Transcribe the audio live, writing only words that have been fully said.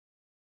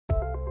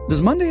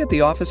Does Monday at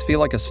the office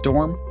feel like a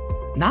storm?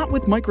 Not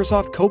with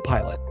Microsoft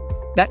Copilot.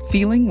 That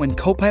feeling when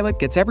Copilot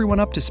gets everyone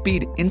up to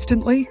speed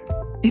instantly?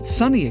 It's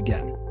sunny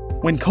again.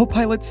 When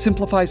Copilot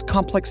simplifies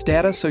complex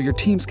data so your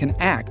teams can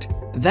act,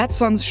 that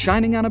sun's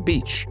shining on a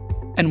beach.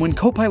 And when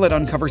Copilot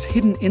uncovers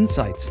hidden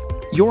insights,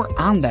 you're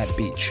on that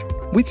beach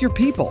with your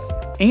people,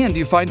 and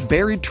you find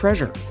buried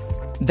treasure.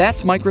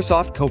 That's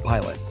Microsoft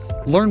Copilot.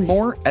 Learn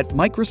more at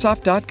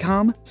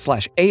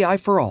Microsoft.com/AI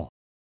for all.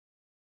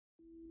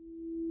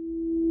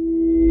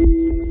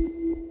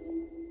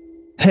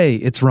 Hey,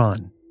 it's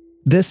Ron.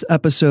 This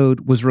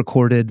episode was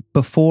recorded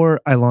before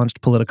I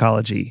launched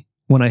Politicology,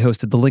 when I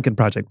hosted the Lincoln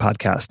Project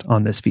podcast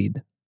on this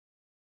feed.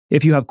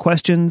 If you have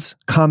questions,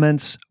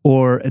 comments,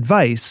 or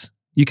advice,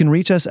 you can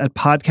reach us at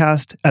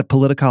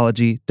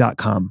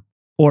podcast@politicology.com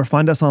or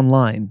find us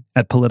online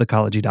at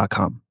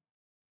politicology.com.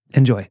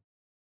 Enjoy.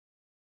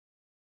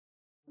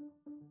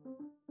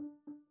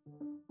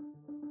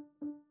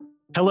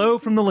 Hello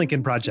from the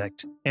Lincoln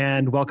Project,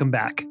 and welcome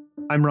back.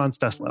 I'm Ron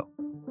Steslow.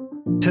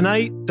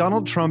 Tonight,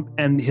 Donald Trump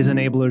and his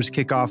enablers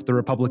kick off the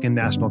Republican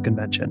National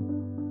Convention.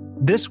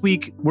 This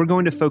week, we're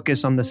going to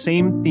focus on the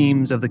same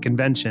themes of the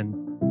convention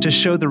to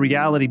show the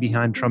reality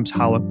behind Trump's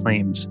hollow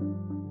claims.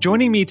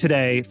 Joining me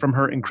today from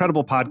her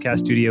incredible podcast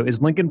studio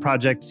is Lincoln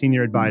Project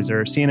Senior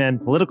Advisor, CNN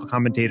political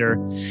commentator,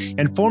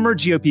 and former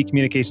GOP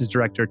Communications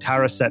Director,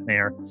 Tara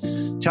Setmayer.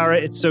 Tara,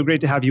 it's so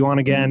great to have you on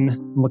again.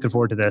 I'm looking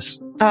forward to this.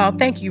 Oh,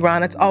 thank you,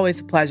 Ron. It's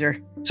always a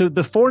pleasure. So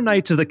the 4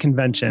 nights of the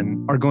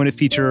convention are going to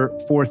feature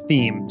 4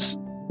 themes: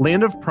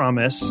 Land of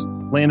Promise,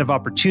 Land of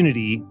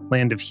Opportunity,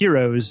 Land of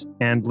Heroes,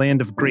 and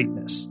Land of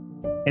Greatness.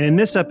 And in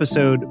this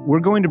episode, we're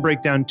going to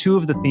break down 2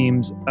 of the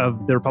themes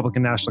of the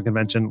Republican National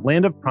Convention,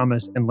 Land of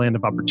Promise and Land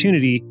of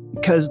Opportunity,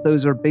 because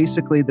those are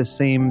basically the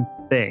same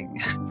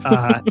thing.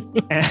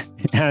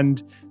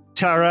 And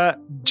Tara,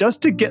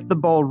 just to get the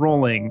ball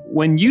rolling,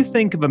 when you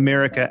think of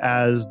America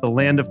as the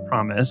Land of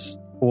Promise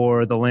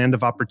or the Land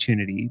of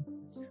Opportunity,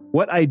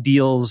 what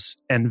ideals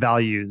and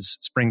values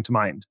spring to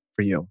mind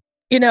for you?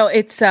 You know,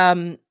 it's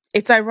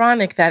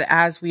ironic that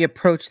as we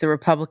approach the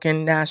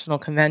Republican National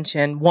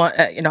Convention,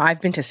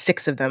 I've been to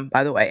 6 of them,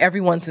 by the way,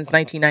 every one since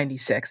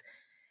 1996.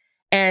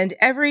 And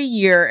every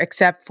year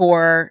except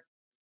for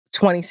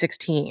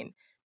 2016,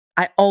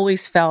 I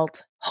always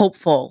felt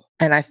hopeful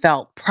and I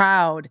felt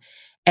proud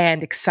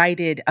and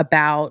excited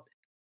about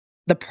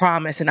the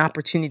promise and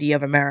opportunity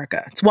of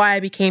America. It's why I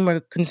became a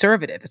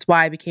conservative. It's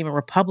why I became a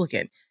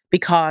Republican,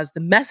 because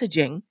the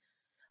messaging,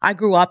 I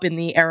grew up in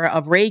the era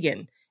of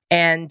Reagan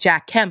and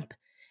Jack Kemp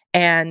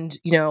and,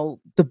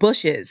 the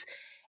Bushes.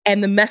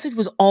 And the message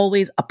was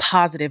always a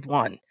positive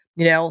one,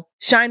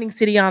 shining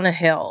city on a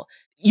hill.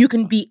 You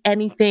can be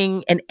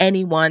anything and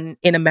anyone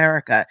in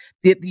America.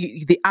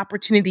 The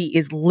opportunity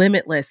is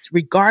limitless,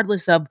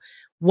 regardless of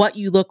what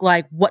you look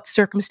like, what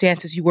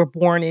circumstances you were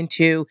born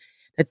into,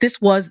 that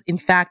this was, in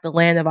fact, the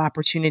land of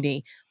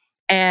opportunity.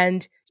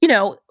 And,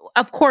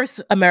 of course,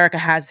 America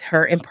has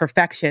her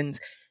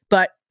imperfections,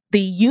 but the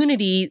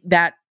unity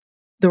that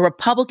the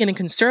Republican and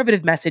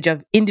conservative message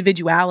of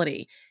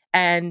individuality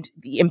and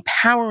the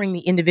empowering the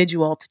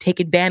individual to take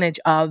advantage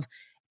of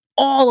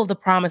all of the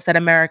promise that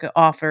America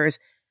offers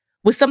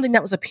was something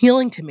that was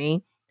appealing to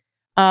me,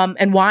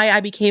 and why I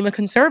became a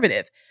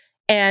conservative.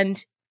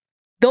 And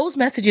those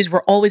messages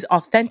were always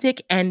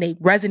authentic and they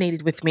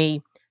resonated with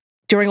me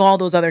during all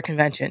those other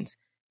conventions.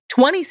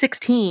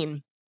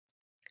 2016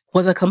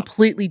 was a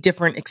completely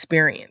different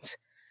experience.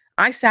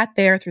 I sat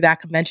there through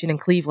that convention in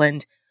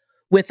Cleveland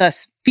with a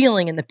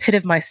feeling in the pit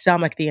of my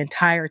stomach the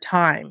entire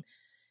time,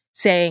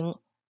 saying,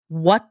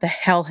 what the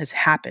hell has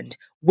happened?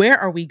 Where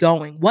are we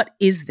going? What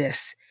is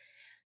this?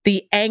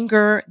 The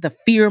anger, the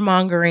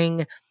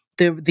fear-mongering,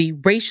 the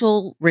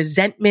racial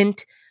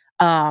resentment,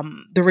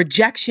 the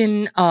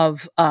rejection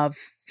of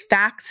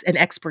facts and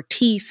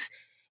expertise,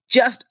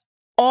 just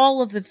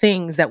all of the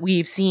things that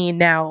we've seen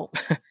now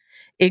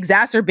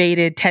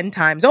exacerbated 10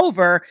 times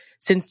over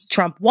since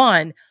Trump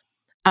won,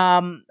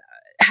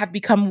 have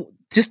become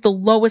just the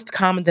lowest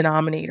common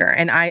denominator.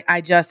 And I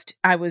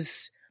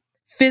was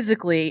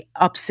physically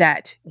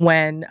upset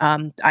when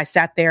I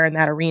sat there in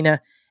that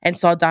arena and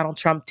saw Donald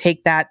Trump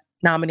take that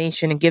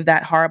nomination and give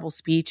that horrible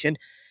speech. And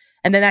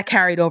then that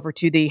carried over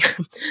to the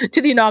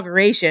to the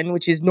inauguration,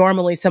 which is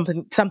normally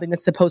something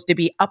that's supposed to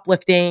be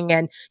uplifting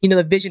and,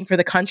 the vision for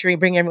the country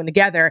and bring everyone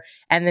together.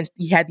 And then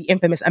he had the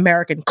infamous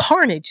American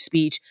Carnage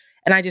speech.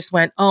 And I just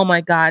went, oh my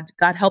God,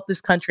 God help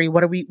this country.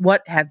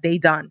 What have they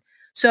done?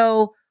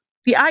 So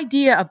the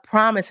idea of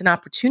promise and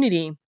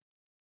opportunity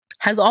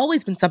has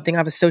always been something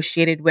I've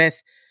associated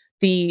with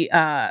the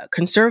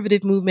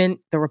conservative movement,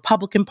 the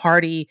Republican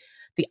Party,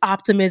 the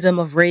optimism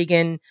of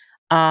Reagan,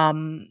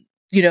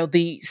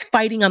 the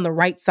fighting on the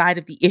right side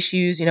of the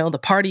issues, the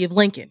party of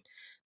Lincoln,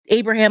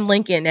 Abraham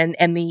Lincoln,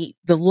 and the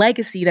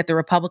legacy that the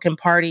Republican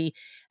Party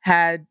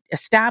had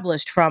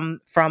established from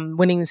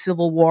winning the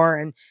Civil War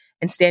and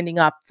standing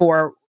up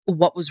for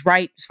what was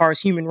right as far as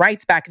human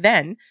rights back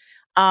then.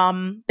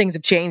 Things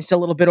have changed a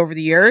little bit over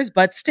the years,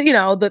 but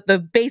still,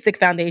 the basic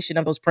foundation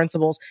of those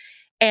principles.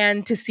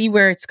 And to see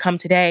where it's come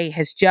today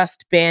has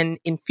just been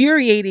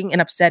infuriating and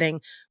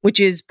upsetting, which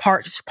is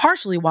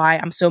partially why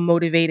I'm so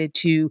motivated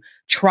to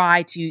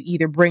try to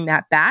either bring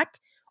that back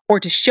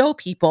or to show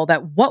people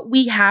that what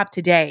we have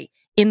today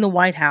in the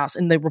White House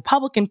and the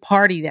Republican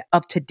Party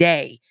of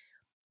today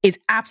is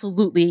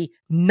absolutely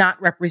not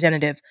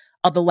representative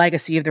of the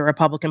legacy of the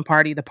Republican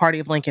Party, the party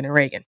of Lincoln and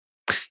Reagan.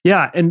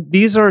 Yeah, and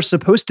these are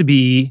supposed to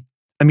be,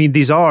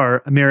 these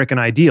are American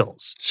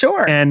ideals.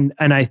 Sure. And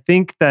I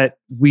think that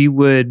we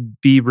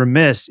would be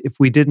remiss if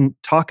we didn't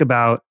talk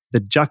about the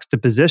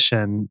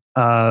juxtaposition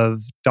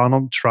of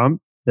Donald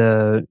Trump,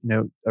 a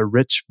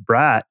rich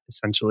brat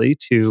essentially,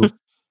 to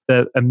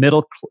a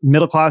middle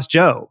class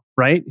Joe,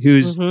 right?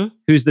 Who's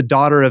the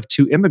daughter of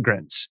two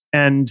immigrants.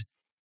 And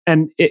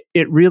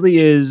it really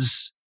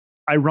is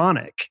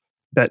ironic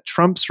that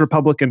Trump's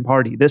Republican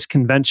Party, this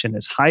convention,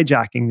 is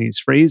hijacking these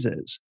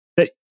phrases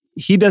that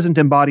he doesn't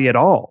embody at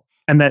all.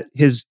 And that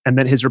his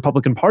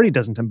Republican Party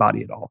doesn't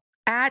embody at all.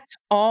 At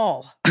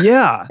all.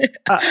 Yeah.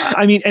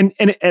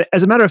 And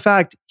as a matter of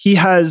fact, they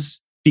have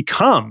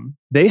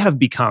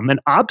become an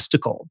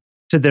obstacle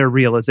to their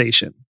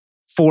realization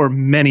for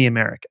many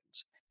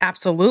Americans.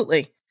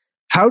 Absolutely.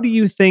 How do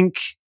you think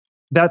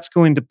that's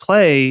going to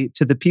play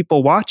to the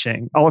people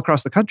watching all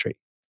across the country?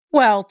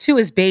 Well, to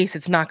his base,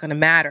 it's not going to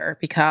matter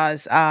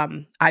because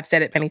I've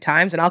said it many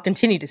times, and I'll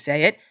continue to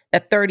say it,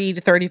 that 30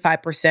 to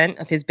 35%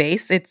 of his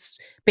base, it's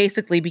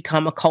basically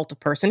become a cult of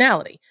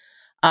personality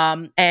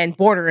and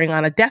bordering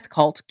on a death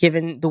cult,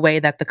 given the way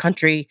that the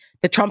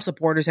Trump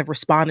supporters have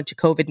responded to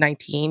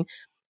COVID-19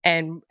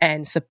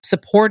 and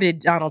supported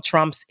Donald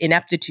Trump's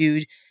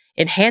ineptitude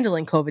in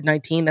handling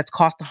COVID-19 that's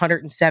cost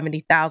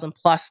 170,000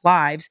 plus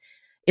lives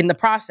in the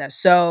process.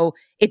 So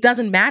it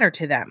doesn't matter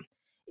to them.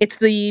 It's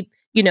the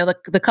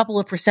couple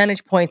of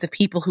percentage points of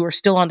people who are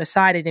still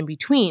undecided in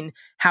between.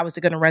 How is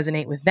it going to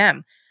resonate with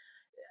them?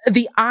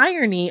 The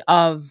irony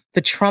of the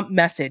Trump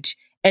message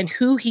and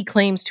who he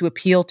claims to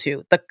appeal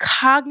to, the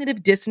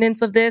cognitive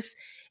dissonance of this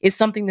is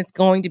something that's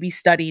going to be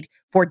studied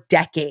for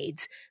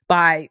decades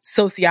by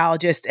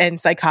sociologists and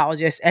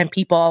psychologists and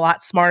people a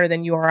lot smarter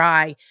than you or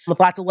I,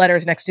 with lots of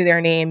letters next to their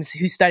names,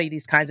 who study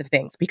these kinds of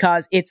things,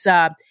 because it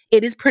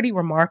is pretty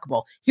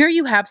remarkable. Here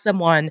you have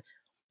someone,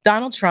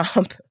 Donald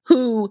Trump,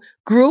 who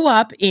grew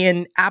up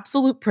in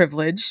absolute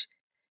privilege,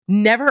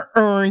 never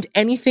earned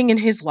anything in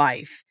his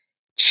life,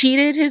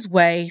 cheated his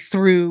way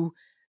through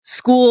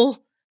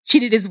school,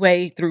 cheated his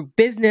way through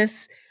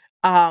business,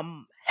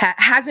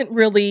 hasn't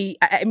really,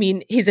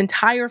 his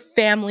entire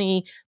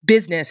family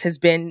business has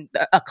been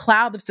a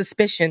cloud of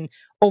suspicion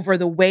over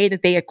the way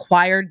that they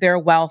acquired their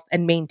wealth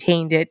and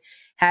maintained it,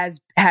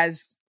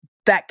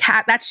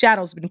 that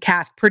shadow's been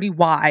cast pretty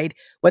wide,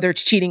 whether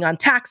it's cheating on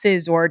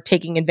taxes or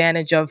taking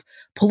advantage of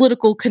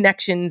political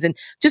connections and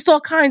just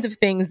all kinds of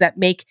things that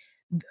make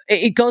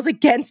it goes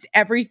against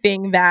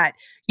everything that,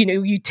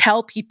 you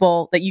tell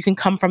people that you can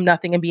come from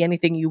nothing and be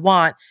anything you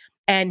want.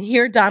 And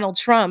here Donald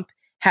Trump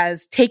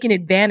has taken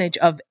advantage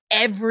of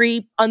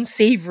every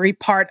unsavory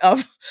part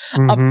of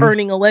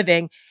earning a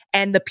living.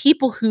 And the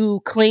people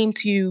who claim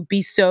to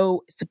be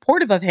so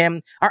supportive of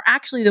him are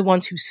actually the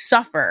ones who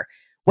suffer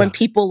when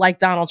people like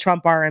Donald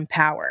Trump are in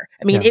power.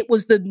 It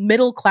was the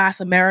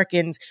middle-class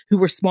Americans who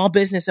were small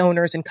business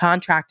owners and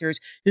contractors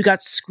who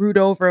got screwed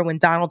over when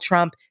Donald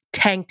Trump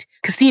tanked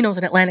casinos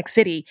in Atlantic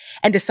City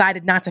and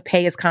decided not to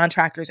pay his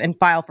contractors and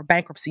file for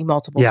bankruptcy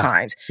multiple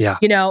times. Yeah.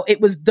 It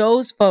was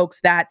those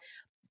folks that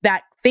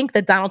think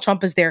that Donald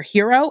Trump is their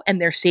hero and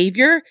their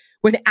savior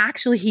when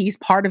actually he's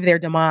part of their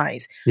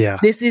demise. Yeah.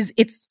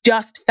 It's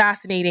just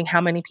fascinating how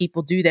many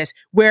people do this.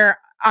 Where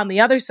on the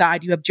other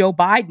side, you have Joe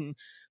Biden,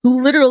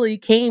 who literally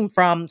came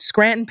from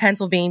Scranton,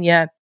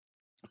 Pennsylvania,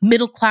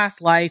 middle-class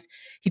life.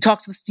 He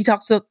talks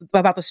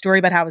about the story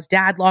about how his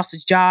dad lost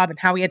his job and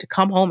how he had to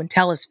come home and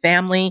tell his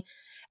family,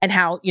 and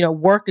how,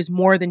 work is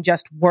more than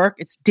just work.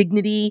 It's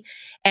dignity,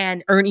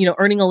 and earning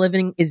a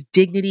living is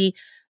dignity.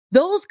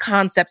 Those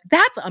concepts,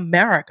 that's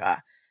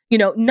America.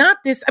 Not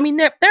this.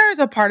 There is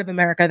a part of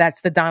America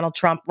that's the Donald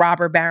Trump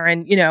robber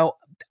baron,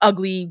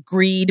 ugly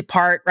greed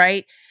part,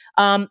 right?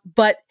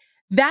 But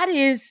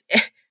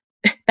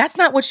that's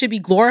not what should be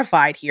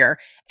glorified here.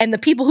 And the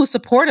people who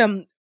support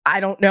him, I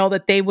don't know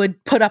that they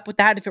would put up with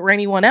that if it were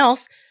anyone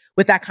else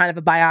with that kind of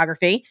a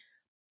biography.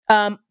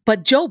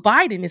 But Joe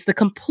Biden is the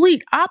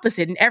complete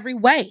opposite in every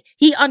way.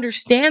 He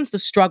understands the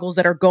struggles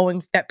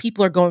that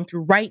people are going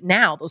through right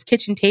now, those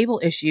kitchen table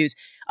issues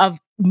of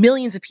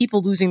millions of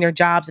people losing their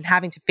jobs and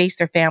having to face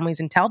their families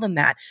and tell them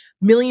that.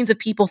 Millions of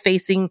people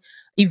facing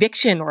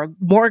eviction or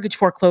mortgage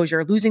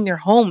foreclosure, losing their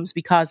homes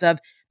because of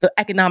the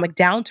economic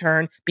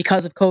downturn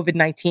because of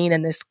COVID-19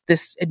 and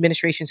this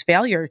administration's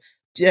failure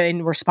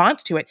in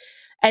response to it.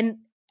 And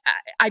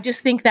I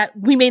just think that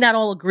we may not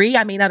all agree.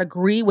 I may not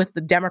agree with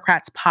the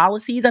Democrats'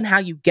 policies on how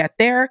you get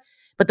there.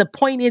 But the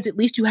point is, at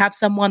least you have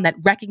someone that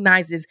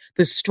recognizes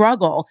the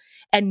struggle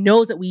and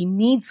knows that we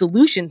need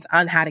solutions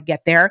on how to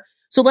get there.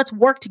 So let's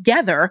work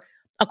together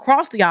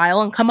across the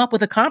aisle and come up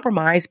with a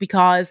compromise,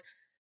 because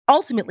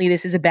ultimately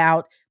this is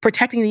about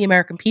protecting the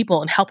American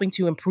people and helping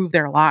to improve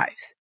their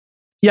lives.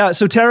 Yeah.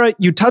 So, Tara,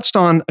 you touched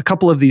on a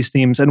couple of these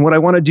themes. And what I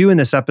want to do in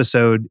this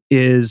episode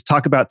is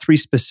talk about three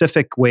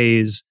specific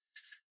ways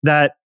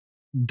that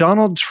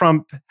Donald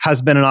Trump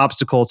has been an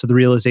obstacle to the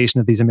realization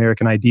of these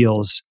American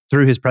ideals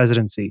through his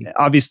presidency.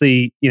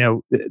 Obviously,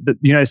 the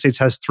United States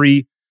has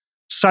three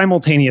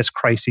simultaneous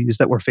crises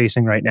that we're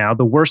facing right now: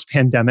 the worst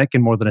pandemic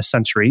in more than a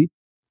century,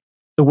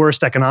 the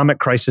worst economic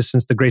crisis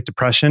since the Great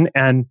Depression,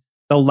 and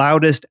the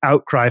loudest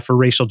outcry for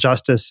racial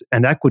justice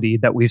and equity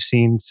that we've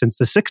seen since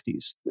the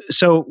 60s.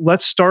 So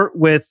let's start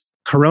with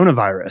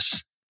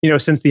coronavirus.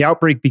 Since the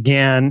outbreak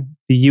began,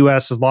 the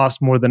US has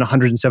lost more than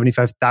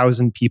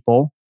 175,000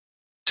 people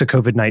to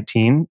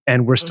COVID-19,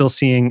 and we're still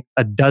seeing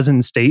a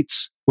dozen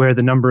states where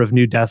the number of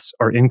new deaths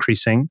are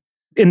increasing.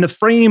 In the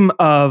frame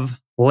of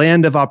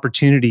land of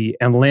opportunity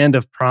and land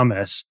of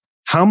promise,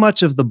 how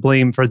much of the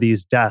blame for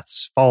these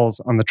deaths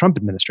falls on the Trump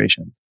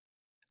administration?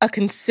 A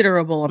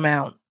considerable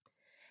amount.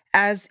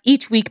 As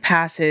each week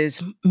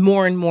passes,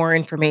 more and more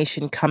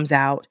information comes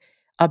out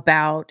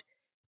about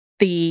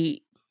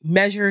the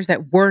measures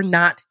that were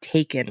not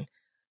taken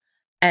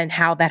and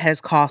how that has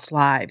cost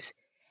lives.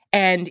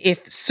 And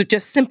if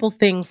just simple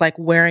things like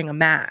wearing a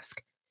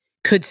mask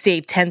could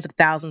save tens of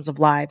thousands of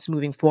lives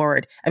moving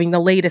forward. I mean, the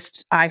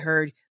latest I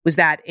heard was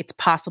that it's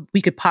possible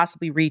we could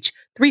possibly reach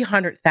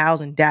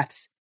 300,000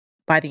 deaths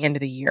by the end of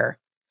the year.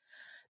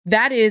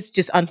 That is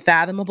just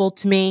unfathomable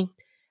to me.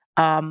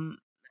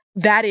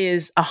 That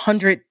is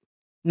 100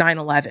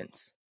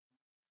 9/11s.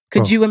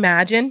 Could you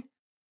imagine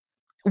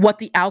what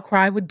the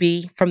outcry would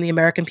be from the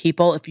American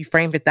people if you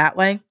framed it that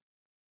way?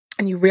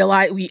 And you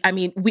realize,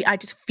 I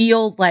just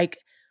feel like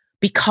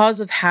because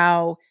of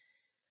how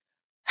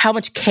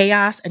much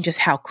chaos and just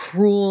how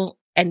cruel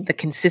and the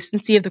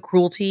consistency of the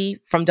cruelty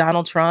from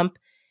Donald Trump,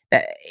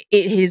 that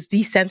it has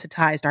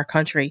desensitized our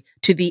country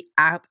to the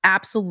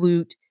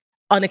absolute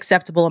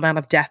unacceptable amount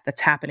of death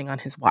that's happening on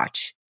his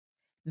watch.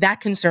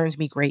 That concerns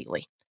me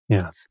greatly.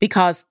 Yeah.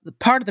 Because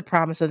part of the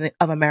promise of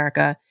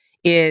America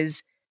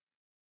is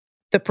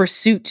the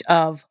pursuit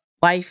of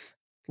life,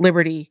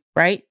 liberty,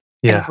 right?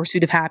 Yeah. And the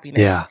pursuit of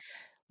happiness. Yeah.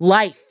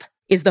 Life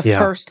is the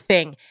first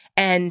thing.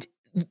 And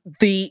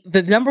the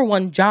number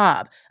one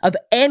job of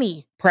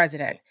any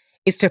president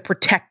is to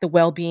protect the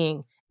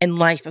well-being and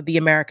life of the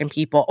American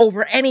people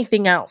over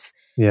anything else.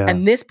 Yeah.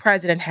 And this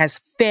president has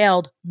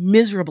failed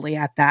miserably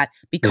at that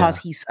because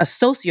he's a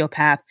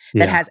sociopath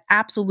that has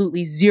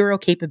absolutely zero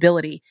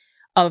capability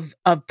of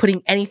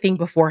putting anything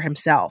before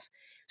himself.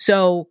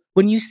 So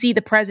when you see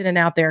the president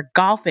out there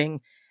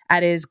golfing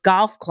at his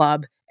golf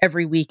club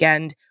every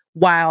weekend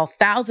while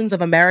thousands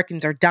of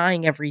Americans are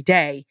dying every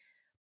day,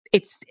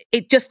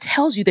 it just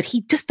tells you that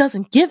he just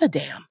doesn't give a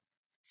damn.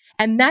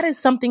 And that is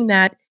something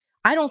that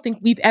I don't think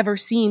we've ever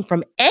seen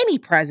from any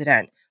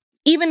president,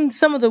 even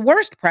some of the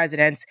worst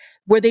presidents,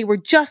 where they were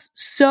just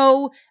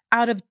so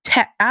out of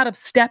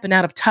step and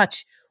out of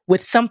touch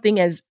with something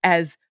as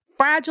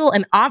fragile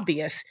and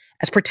obvious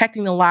as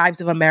protecting the lives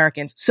of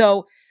Americans.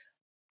 So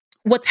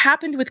what's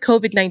happened with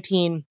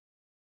COVID-19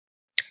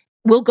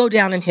 will go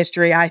down in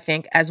history, I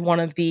think, as one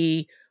of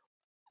the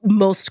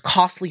most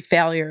costly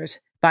failures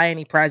by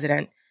any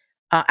president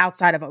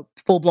outside of a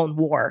full-blown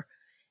war.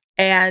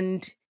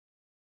 And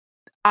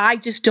I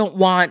just don't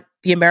want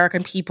the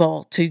American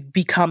people to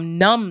become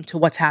numb to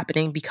what's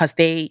happening because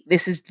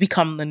this has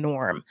become the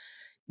norm.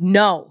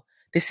 No,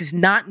 this is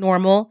not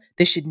normal.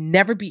 This should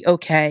never be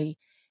okay.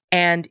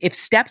 And if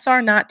steps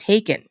are not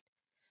taken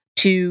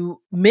to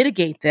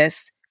mitigate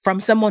this from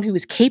someone who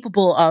is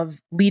capable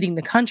of leading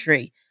the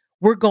country,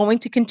 we're going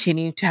to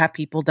continue to have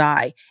people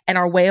die. And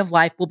our way of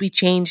life will be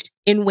changed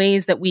in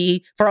ways that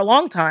for a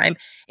long time,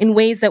 in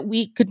ways that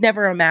we could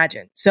never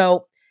imagine.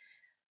 So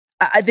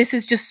this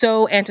is just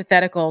so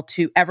antithetical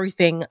to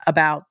everything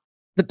about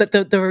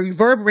the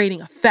reverberating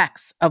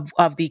effects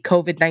of the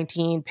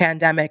COVID-19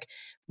 pandemic,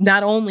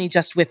 not only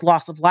just with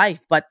loss of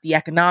life, but the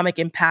economic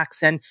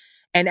impacts and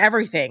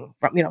everything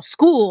from,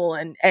 school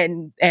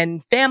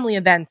and family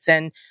events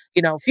and,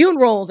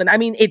 funerals. And I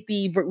mean,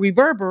 the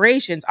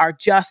reverberations are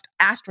just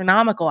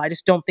astronomical. I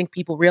just don't think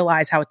people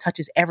realize how it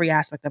touches every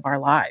aspect of our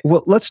lives.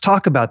 Well, let's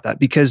talk about that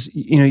because,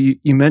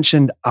 you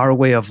mentioned our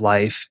way of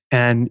life,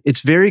 and it's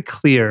very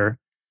clear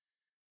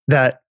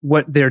that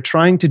what they're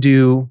trying to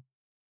do,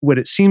 what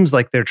it seems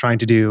like they're trying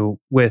to do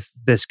with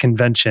this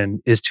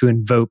convention is to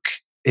invoke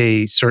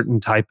a certain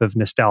type of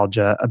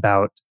nostalgia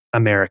about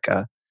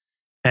America.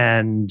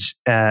 And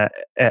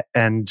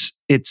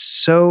it's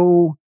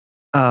so,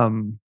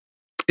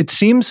 it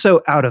seems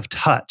so out of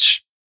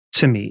touch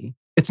to me.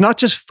 It's not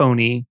just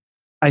phony.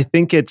 I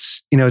think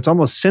it's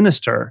almost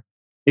sinister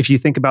if you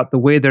think about the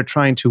way they're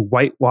trying to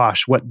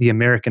whitewash what the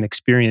American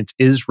experience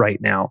is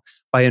right now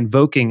by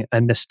invoking a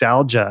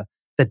nostalgia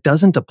that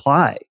doesn't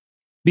apply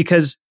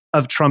because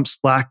of Trump's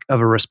lack of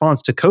a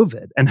response to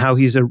COVID and how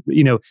he's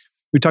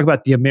we talk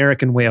about the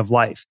American way of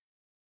life,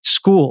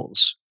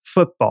 schools,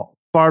 football,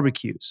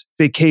 barbecues,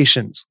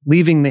 vacations,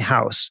 leaving the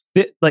house.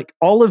 Like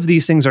all of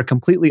these things are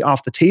completely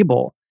off the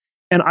table.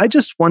 And I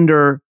just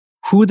wonder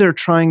who they're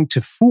trying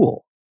to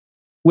fool.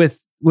 with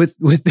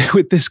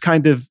this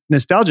kind of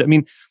nostalgia. I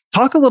mean,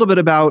 talk a little bit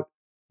about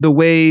the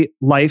way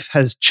life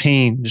has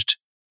changed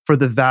for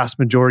the vast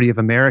majority of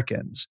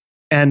Americans,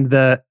 and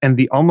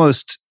the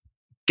almost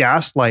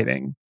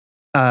gaslighting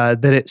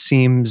that it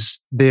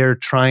seems they're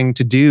trying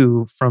to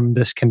do from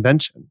this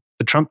convention,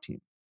 the Trump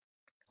team.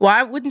 Well,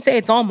 I wouldn't say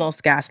it's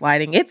almost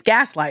gaslighting. It's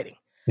gaslighting.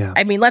 Yeah.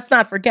 I mean, let's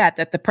not forget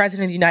that the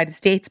president of the United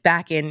States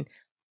back in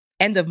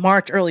end of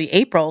March, early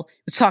April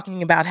was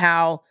talking about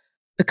how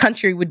the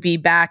country would be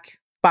back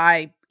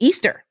by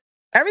Easter.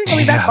 Everything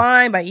will be back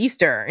fine by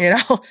Easter,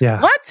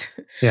 Yeah. What?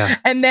 Yeah.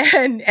 And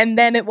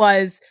then it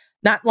was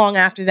not long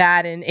after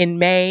that in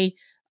May,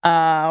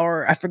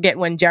 or I forget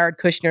when Jared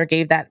Kushner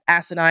gave that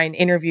asinine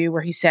interview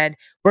where he said,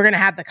 we're going to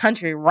have the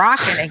country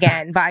rocking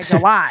again by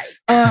July.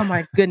 Oh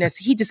my goodness.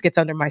 He just gets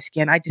under my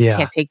skin. I just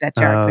can't take that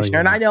Jared Kushner.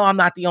 And I know I'm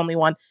not the only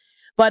one,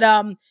 but,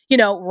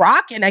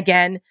 rocking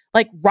again,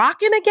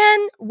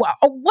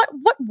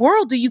 what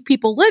world do you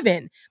people live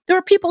in? There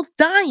are people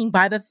dying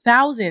by the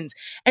thousands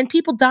and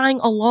people dying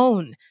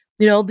alone.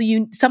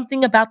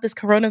 Something about this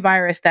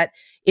coronavirus that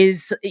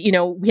is,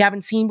 we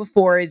haven't seen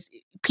before is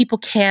people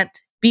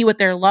can't be with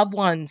their loved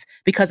ones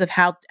because of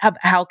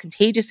how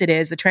contagious it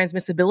is, the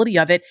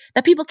transmissibility of it,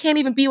 that people can't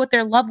even be with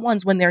their loved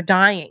ones when they're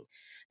dying.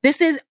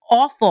 This is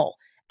awful.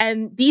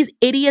 And these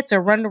idiots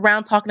are running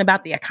around talking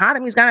about the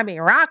economy's gonna be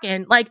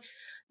rocking. Like,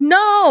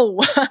 no.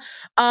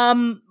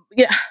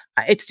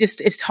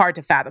 It's hard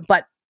to fathom.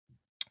 But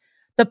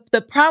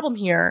the problem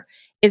here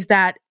is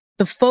that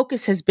the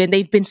focus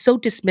they've been so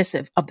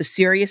dismissive of the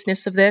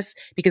seriousness of this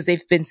because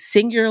they've been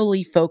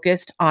singularly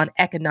focused on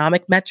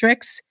economic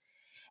metrics.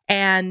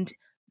 And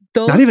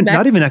those not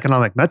even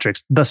economic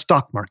metrics, the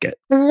stock market.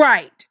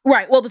 Right.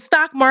 Well, the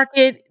stock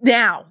market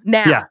now,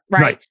 yeah,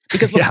 right?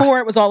 Because before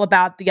it was all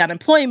about the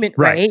unemployment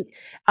rate,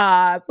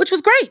 which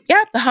was great.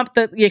 Yeah,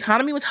 the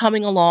economy was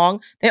humming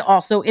along. They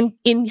also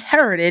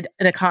inherited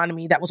an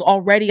economy that was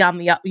already on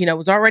the up,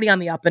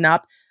 up and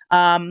up.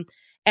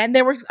 And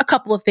there were a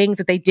couple of things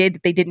that they did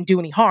that they didn't do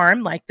any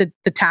harm, like the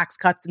tax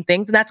cuts and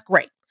things, and that's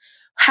great.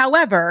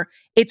 However,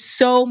 it's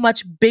so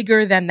much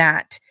bigger than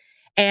that,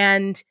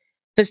 and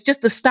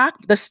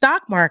the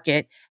stock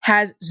market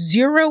has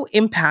zero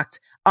impact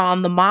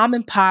on the mom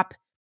and pop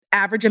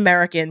average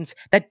Americans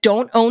that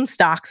don't own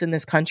stocks in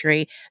this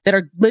country, that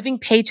are living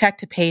paycheck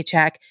to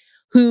paycheck,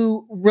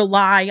 who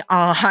rely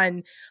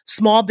on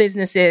small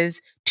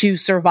businesses to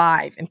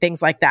survive and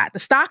things like that. The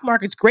stock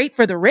market's great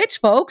for the rich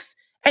folks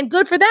and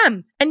good for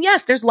them. And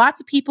yes, there's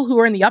lots of people who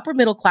are in the upper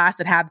middle class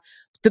that have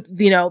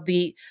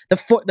the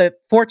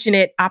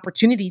fortunate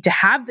opportunity to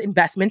have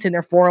investments in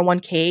their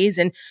 401ks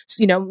and,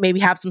 maybe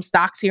have some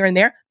stocks here and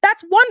there.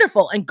 That's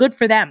wonderful and good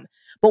for them.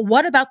 But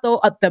what about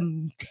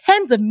the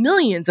tens of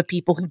millions of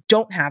people who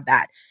don't have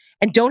that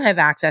and don't have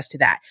access to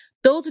that?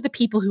 Those are the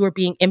people who are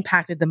being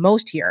impacted the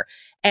most here.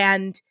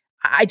 And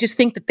I just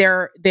think that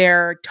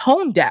they're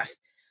tone deaf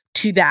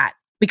to that,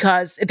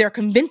 because they're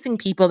convincing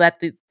people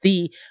that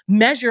the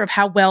measure of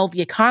how well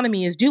the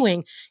economy is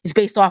doing is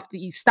based off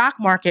the stock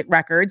market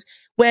records,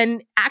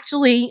 when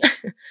actually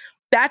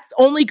that's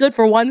only good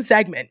for one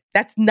segment.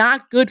 That's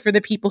not good for the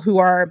people who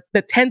are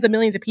the tens of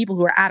millions of people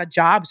who are out of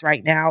jobs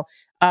right now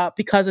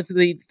because of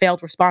the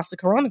failed response to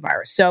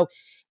coronavirus. So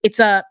it's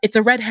a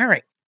red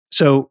herring.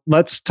 So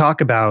let's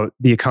talk about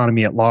the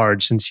economy at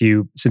large, since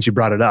you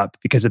brought it up,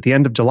 because at the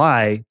end of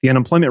July, the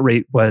unemployment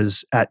rate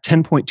was at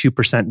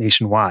 10.2%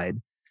 nationwide.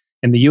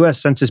 And the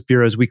U.S. Census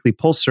Bureau's weekly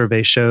pulse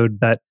survey showed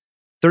that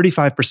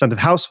 35% of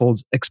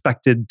households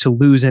expected to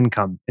lose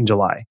income in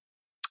July.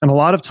 And a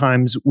lot of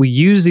times we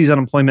use these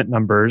unemployment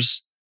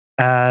numbers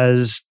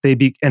as they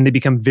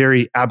become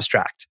very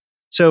abstract.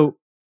 So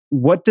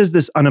what does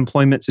this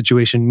unemployment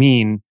situation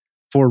mean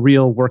for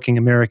real working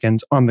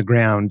Americans on the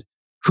ground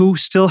who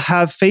still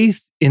have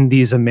faith in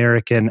these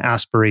American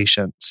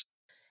aspirations?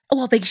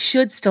 Well, they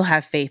should still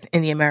have faith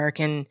in the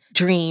American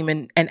dream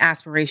and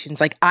aspirations.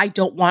 Like, I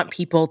don't want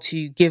people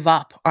to give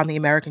up on the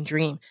American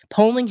dream.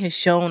 Polling has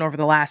shown over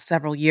the last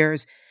several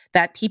years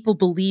that people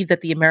believe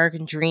that the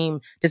American dream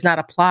does not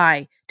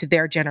apply to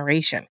their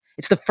generation.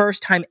 It's the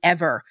first time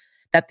ever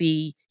that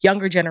the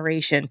younger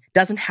generation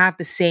doesn't have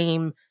the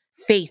same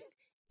faith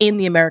in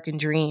the American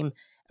dream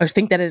or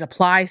think that it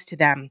applies to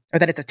them or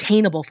that it's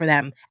attainable for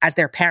them as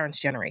their parents'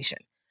 generation.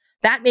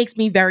 That makes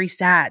me very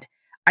sad.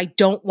 I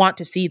don't want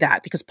to see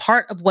that, because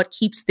part of what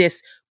keeps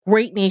this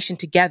great nation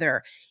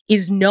together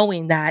is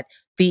knowing that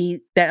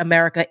that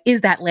America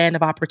is that land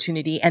of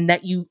opportunity and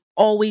that you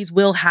always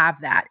will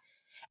have that.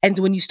 And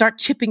when you start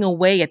chipping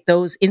away at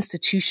those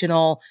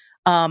institutional,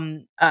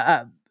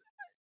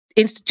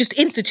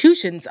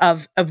 institutions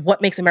of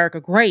what makes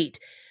America great,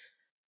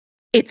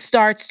 it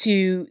starts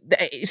to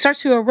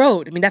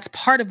erode. I mean, that's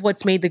part of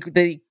what's made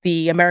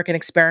the American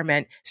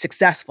experiment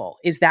successful,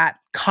 is that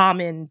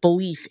common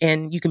belief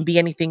in you can be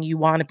anything you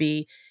want to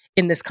be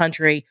in this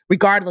country,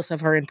 regardless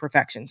of her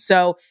imperfections.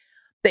 So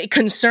it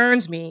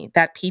concerns me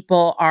that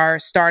people are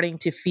starting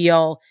to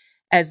feel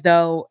as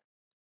though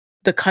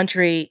the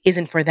country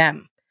isn't for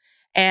them.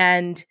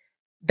 And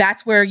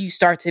that's where you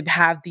start to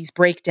have these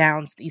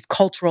breakdowns, these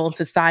cultural and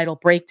societal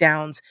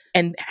breakdowns.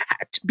 And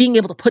being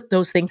able to put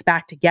those things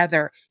back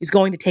together is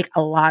going to take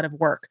a lot of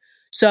work.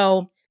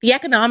 So the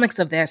economics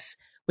of this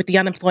with the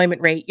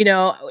unemployment rate,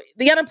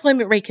 the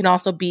unemployment rate can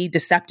also be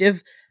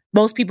deceptive.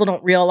 Most people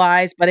don't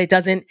realize, but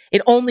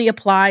it only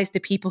applies to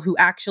people who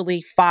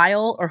actually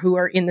file or who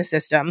are in the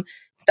system.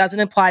 It doesn't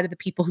apply to the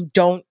people who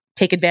don't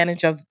take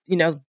advantage of,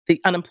 the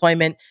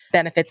unemployment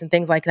benefits and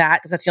things like that,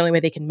 because that's the only way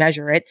they can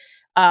measure it.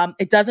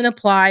 It doesn't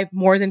apply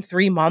more than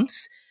 3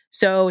 months.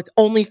 So it's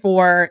only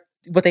for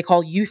what they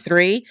call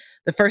U3,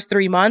 the first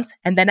 3 months.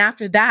 And then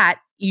after that,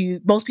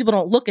 most people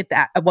don't look at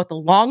that, at what the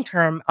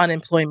long-term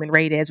unemployment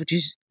rate is,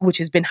 which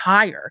has been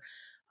higher.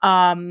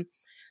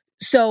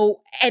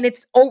 So, and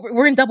it's over,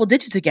 we're in double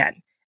digits again.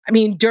 I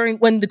mean,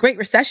 when the Great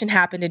Recession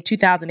happened in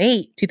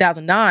 2008,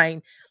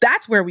 2009,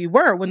 that's where we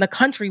were when the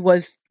country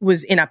was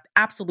in an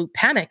absolute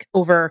panic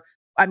over,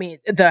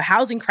 the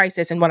housing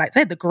crisis and what I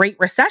said, the Great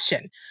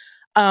Recession.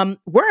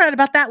 We're at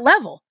about that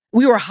level.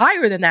 We were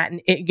higher than that,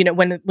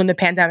 when the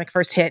pandemic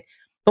first hit.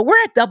 But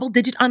we're at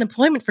double-digit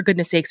unemployment, for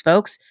goodness sakes,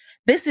 folks.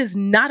 This is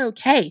not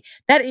okay.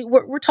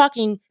 We're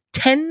talking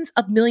tens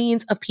of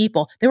millions of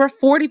people. There were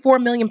 44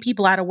 million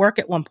people out of work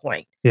at one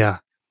point. Yeah.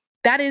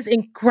 That is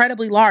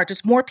incredibly large.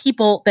 It's more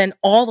people than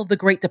all of the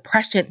Great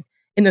Depression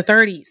in the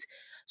 30s.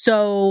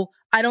 So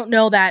I don't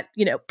know that,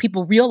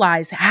 people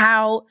realize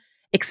how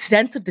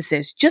extensive this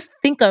is. Just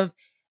think of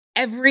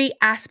every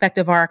aspect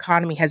of our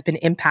economy has been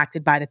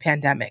impacted by the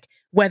pandemic,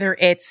 whether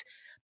it's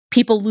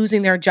people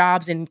losing their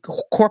jobs in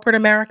corporate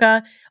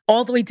America,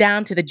 all the way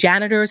down to the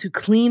janitors who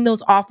clean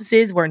those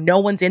offices where no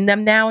one's in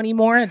them now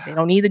anymore. They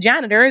don't need the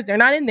janitors. They're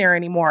not in there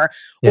anymore.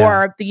 Yeah.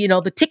 Or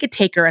the ticket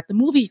taker at the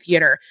movie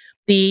theater,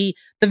 the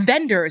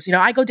vendors.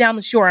 I go down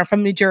the shore. I'm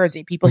from New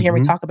Jersey. People hear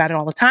me talk about it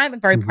all the time.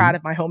 I'm very proud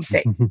of my home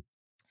state.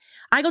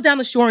 I go down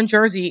the shore in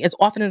Jersey as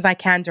often as I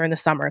can during the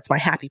summer. It's my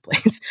happy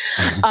place.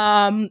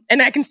 And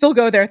I can still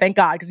go there, thank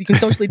God, because you can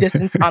socially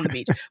distance on the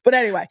beach. But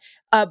anyway,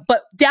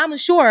 but down the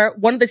shore,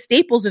 one of the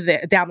staples of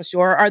down the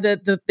shore are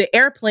the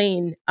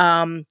airplane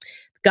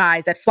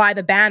guys that fly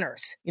the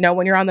banners.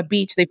 When you're on the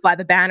beach, they fly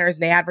the banners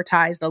and they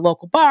advertise the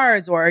local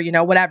bars or,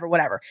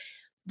 whatever.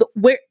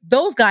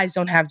 Those guys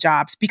don't have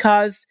jobs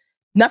because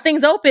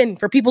nothing's open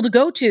for people to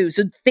go to.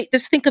 So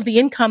just think of the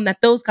income that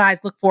those guys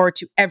look forward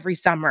to every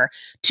summer,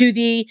 to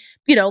the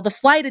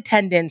flight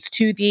attendants,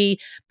 to the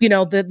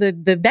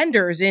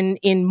vendors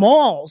in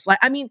malls.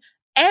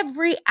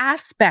 Every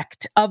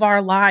aspect of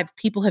our life,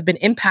 people have been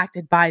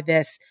impacted by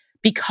this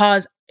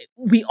because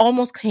we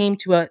almost came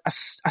to a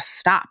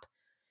stop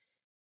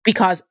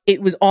because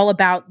it was all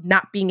about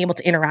not being able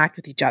to interact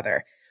with each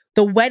other.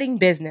 The wedding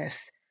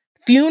business,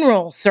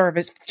 funeral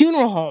service,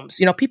 funeral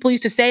homes. People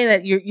used to say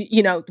that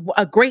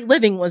a great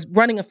living was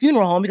running a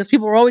funeral home because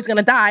people were always going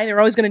to die. They're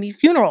always going to need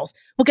funerals.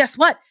 Well, guess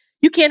what?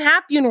 You can't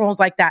have funerals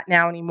like that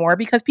now anymore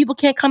because people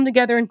can't come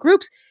together in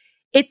groups.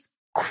 It's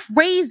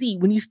crazy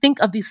when you think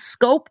of the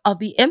scope of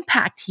the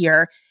impact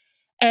here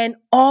and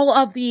all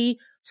of the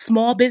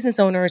small business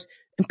owners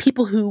and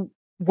people who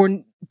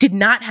did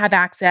not have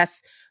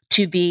access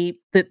to the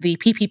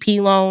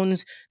PPP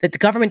loans that the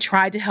government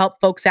tried to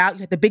help folks out. You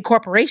had the big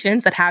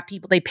corporations that have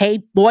people, they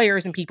pay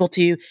lawyers and people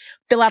to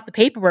fill out the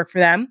paperwork for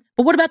them.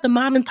 But what about the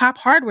mom and pop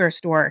hardware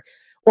store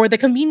or the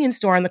convenience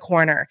store on the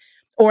corner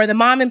or the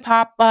mom and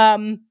pop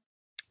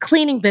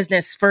cleaning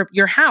business for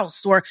your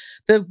house or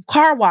the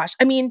car wash?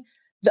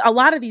 A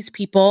lot of these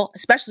people,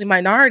 especially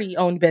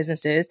minority-owned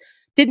businesses,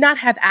 did not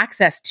have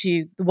access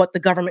to what the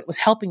government was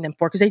helping them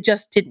for because they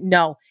just didn't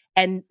know.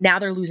 And now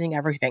they're losing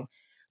everything.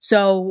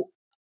 So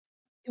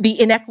the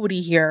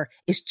inequity here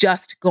is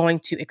just going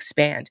to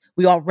expand.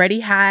 We already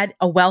had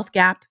a wealth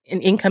gap,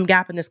 an income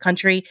gap in this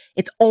country.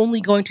 It's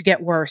only going to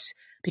get worse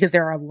because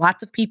there are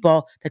lots of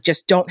people that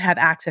just don't have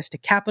access to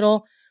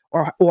capital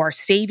or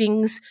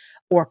savings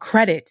or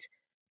credit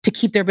to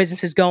keep their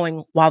businesses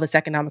going while this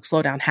economic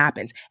slowdown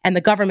happens. And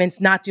the government's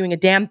not doing a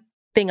damn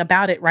thing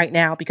about it right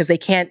now because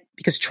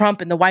because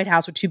Trump and the White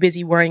House are too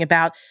busy worrying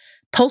about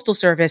Postal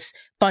Service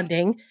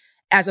funding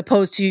as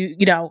opposed to,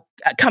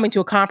 coming to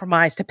a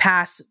compromise to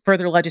pass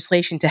further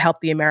legislation to help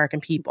the American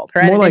people.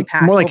 They're more like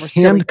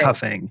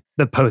handcuffing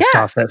the post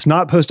office,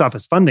 not post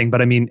office funding,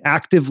 but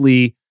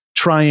actively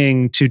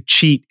trying to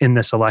cheat in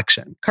this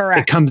election.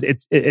 Correct.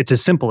 It's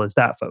as simple as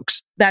that,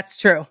 folks. That's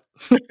true.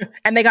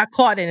 And they got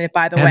caught in it,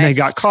 by the way. And they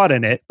got caught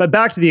in it. But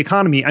back to the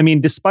economy.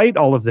 Despite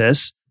all of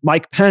this,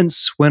 Mike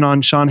Pence went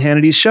on Sean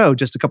Hannity's show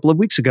just a couple of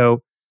weeks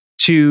ago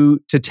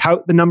to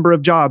tout the number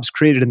of jobs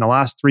created in the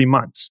last 3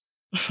 months.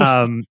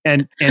 And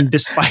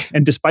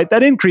despite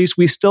that increase,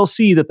 we still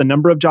see that the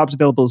number of jobs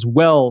available is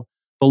well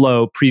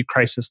below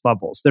pre-crisis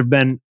levels. There have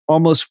been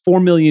almost 4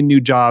 million new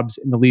jobs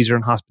in the leisure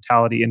and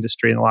hospitality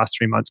industry in the last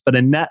 3 months, but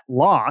a net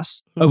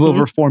loss of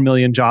over 4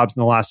 million jobs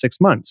in the last 6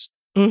 months.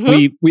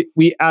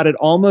 We added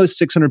almost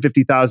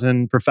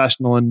 650,000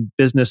 professional and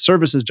business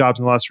services jobs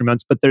in the last 3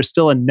 months, but there's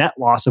still a net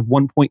loss of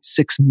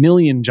 1.6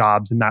 million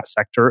jobs in that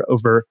sector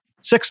over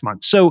 6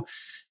 months. So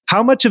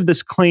how much of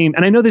this claim,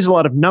 and I know there's a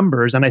lot of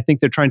numbers, and I think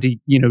they're trying to,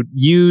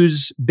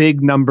 use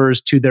big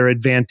numbers to their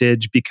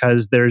advantage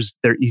because they're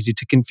easy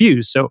to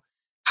confuse. So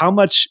how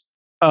much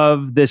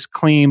of this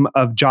claim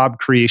of job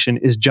creation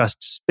is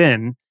just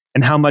spin,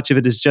 and how much of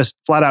it is just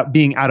flat out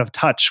being out of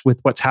touch with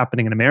what's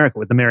happening in America,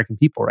 with American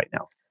people right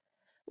now?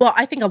 Well,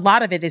 I think a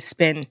lot of it is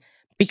spin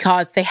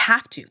because they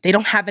have to. They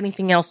don't have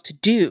anything else to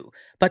do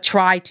but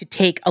try to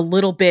take a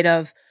little bit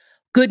of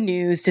good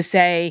news to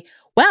say,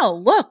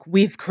 well, look,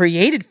 we've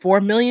created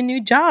 4 million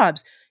new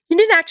jobs. You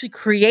didn't actually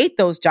create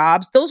those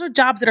jobs. Those are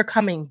jobs that are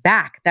coming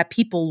back that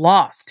people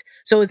lost.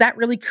 So is that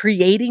really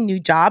creating new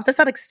jobs? That's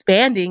not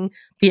expanding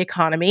the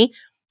economy.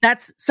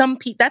 That's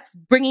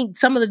bringing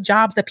some of the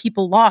jobs that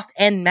people lost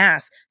en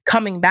masse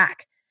coming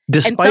back.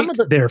 Despite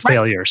their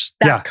failures.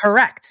 That's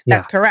correct.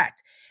 That's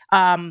correct.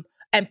 And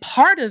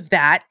part of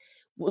that,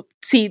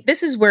 see,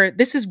 this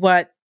is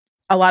what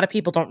a lot of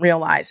people don't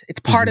realize. It's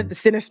part of the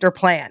sinister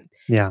plan.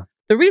 Yeah.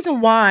 The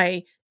reason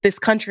why this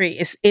country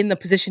is in the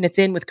position it's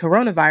in with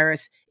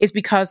coronavirus is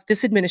because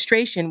this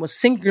administration was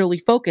singularly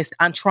focused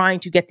on trying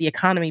to get the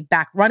economy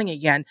back running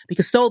again,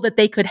 because so that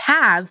they could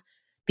have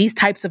these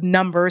types of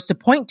numbers to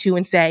point to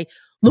and say,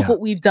 look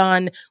what we've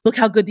done, look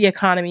how good the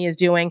economy is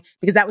doing,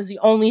 because that was the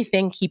only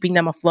thing keeping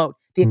them afloat.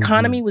 The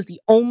economy was the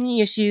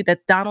only issue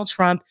that Donald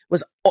Trump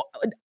was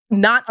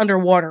not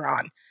underwater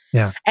on.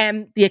 Yeah.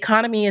 And the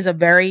economy is a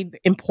very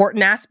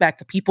important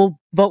aspect. People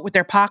vote with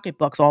their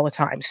pocketbooks all the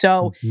time.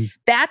 So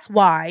that's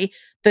why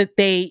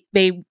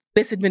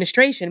this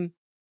administration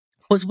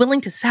was willing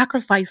to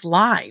sacrifice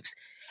lives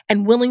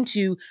and willing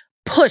to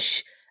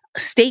push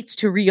states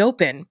to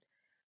reopen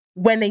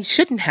when they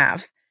shouldn't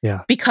have,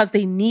 because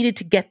they needed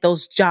to get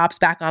those jobs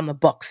back on the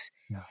books.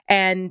 Yeah.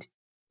 And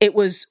it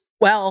was,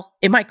 well,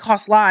 it might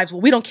cost lives.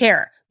 Well, we don't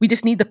care. We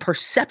just need the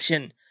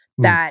perception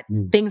that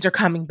things are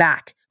coming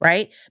back,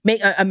 right?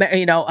 Make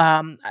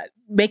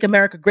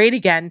America great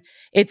again.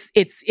 It's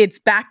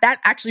back. That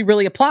actually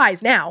really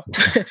applies now.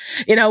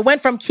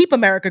 Went from keep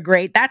America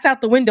great. That's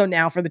out the window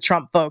now for the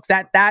Trump folks.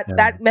 That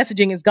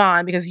messaging is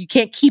gone because you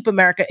can't keep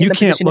America in the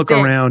position it's in. You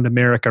can't look around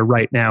America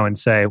right now and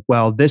say,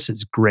 well, this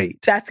is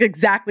great. That's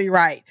exactly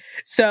right.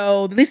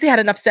 So at least they had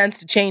enough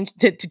sense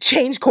to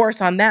change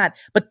course on that.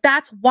 But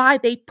that's why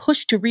they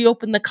pushed to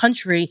reopen the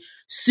country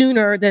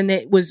sooner than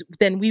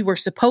we were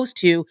supposed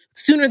to,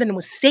 sooner than it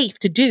was safe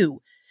to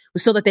do,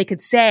 so that they could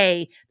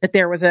say that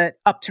there was an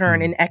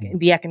upturn in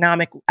the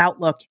economic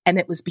outlook, and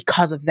it was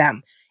because of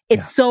them.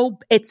 It's so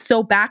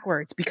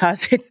backwards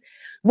because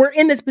we're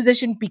in this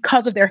position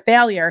because of their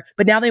failure,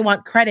 but now they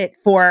want credit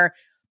for,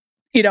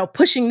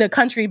 pushing the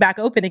country back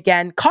open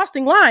again,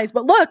 costing lives.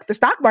 But look, the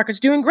stock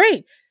market's doing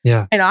great.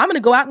 Yeah. And I'm going to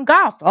go out and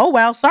golf. Oh,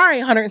 well, sorry,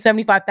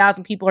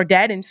 175,000 people are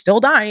dead and still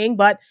dying,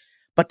 but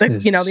the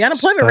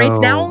unemployment rate's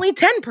now only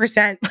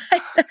 10%.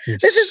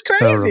 This is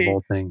crazy.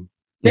 Terrible thing.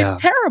 It's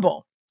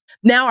terrible.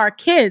 Now our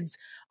kids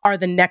are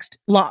the next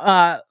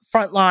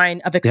front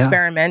line of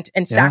experiment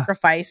and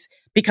sacrifice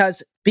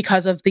because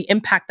of the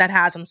impact that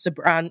has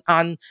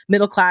on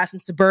middle class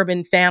and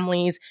suburban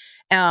families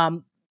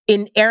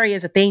in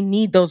areas that they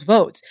need those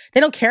votes. They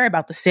don't care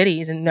about the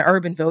cities and the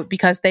urban vote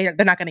because they're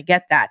not going to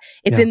get that.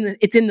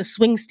 It's in the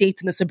swing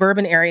states and the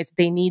suburban areas that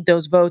they need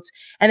those votes,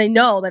 and they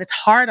know that it's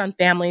hard on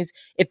families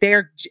if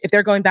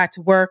they're going back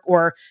to work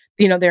or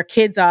their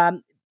kids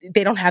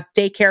they don't have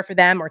daycare for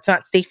them or it's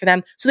not safe for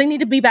them. So they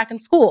need to be back in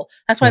school.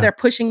 That's why they're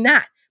pushing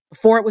that.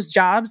 Before it was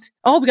jobs.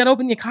 Oh, we got to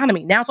open the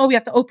economy. Now it's we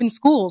have to open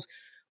schools,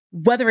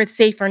 whether it's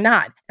safe or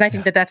not. And I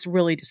think that's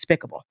really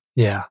despicable.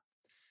 Yeah.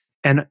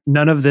 And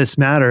none of this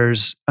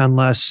matters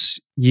unless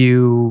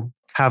you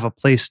have a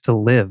place to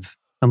live,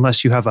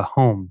 unless you have a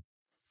home.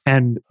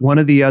 And one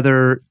of the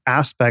other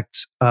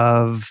aspects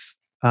of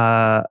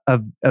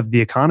the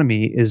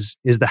economy is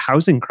the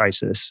housing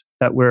crisis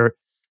that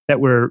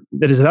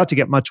is about to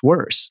get much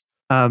worse.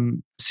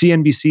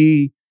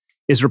 CNBC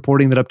is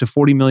reporting that up to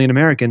 40 million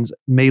Americans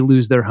may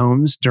lose their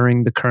homes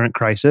during the current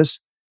crisis.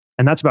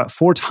 And that's about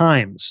 4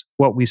 times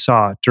what we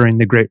saw during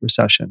the Great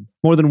Recession.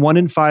 More than 1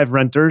 in 5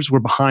 renters were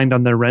behind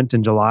on their rent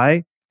in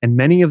July. And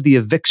many of the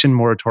eviction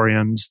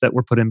moratoriums that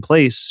were put in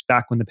place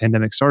back when the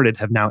pandemic started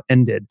have now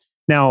ended.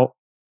 Now,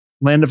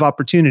 land of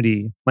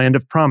opportunity, land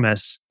of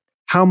promise,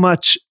 how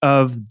much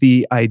of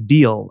the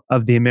ideal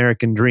of the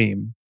American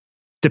dream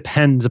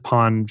depends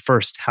upon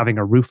first having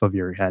a roof over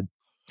your head?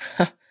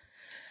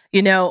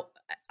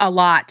 A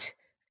lot.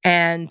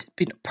 And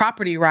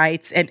property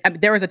rights. And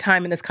there was a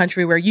time in this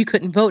country where you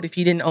couldn't vote if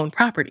you didn't own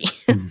property.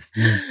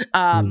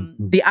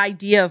 The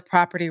idea of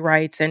property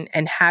rights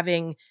and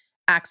having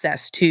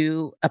access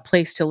to a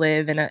place to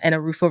live and a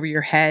roof over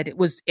your head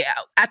was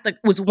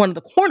one of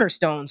the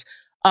cornerstones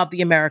of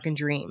the American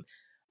dream.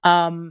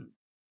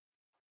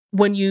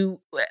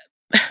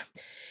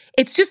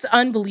 It's just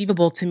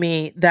unbelievable to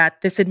me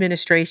that this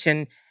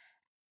administration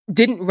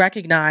didn't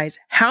recognize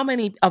how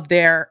many of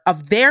their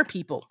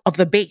people, of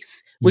the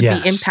base, would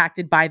be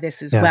impacted by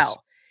this as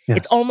well. Yes.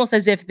 It's almost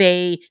as if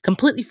they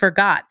completely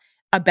forgot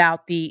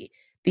about the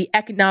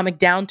economic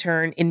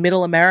downturn in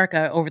middle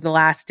America over the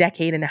last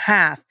decade and a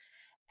half,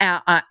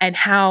 and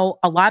how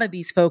a lot of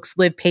these folks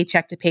live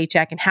paycheck to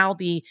paycheck, and how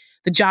the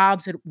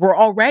jobs that were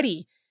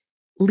already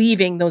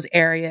leaving those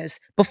areas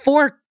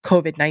before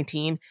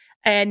COVID-19.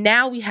 And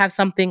now we have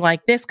something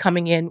like this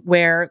coming in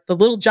where the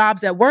little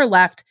jobs that were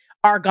left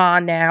are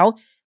gone now.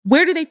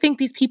 Where do they think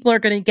these people are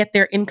going to get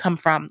their income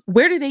from?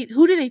 Who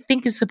do they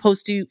think is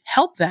supposed to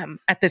help them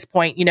at this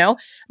point? I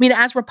mean,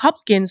 as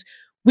Republicans,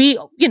 we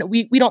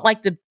don't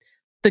like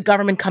the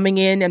government coming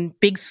in and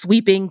big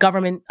sweeping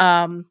government,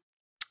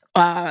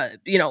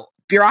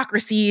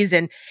 bureaucracies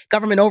and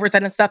government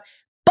oversight and stuff.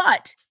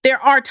 But there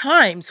are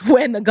times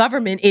when the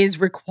government is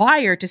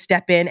required to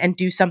step in and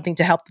do something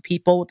to help the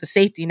people with the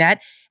safety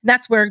net. And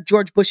that's where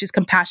George Bush's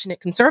compassionate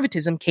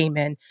conservatism came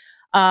in.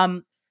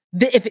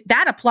 If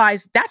that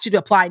applies, that should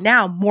apply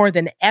now more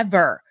than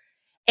ever.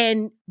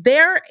 And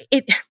the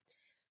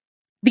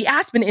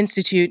Aspen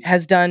Institute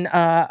has done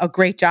a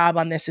great job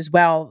on this as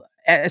well,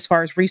 as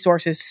far as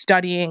resources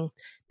studying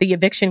the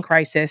eviction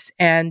crisis,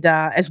 and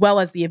as well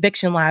as the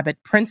eviction lab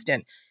at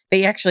Princeton.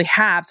 They actually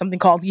have something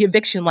called the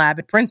eviction lab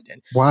at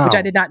Princeton, wow. which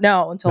I did not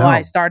know until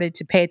I started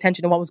to pay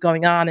attention to what was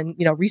going on and,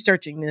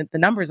 researching the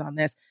numbers on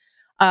this.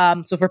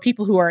 So for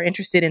people who are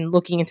interested in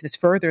looking into this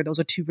further, those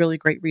are two really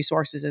great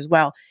resources as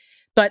well.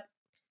 But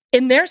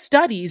in their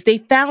studies, they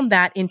found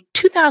that in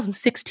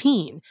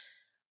 2016,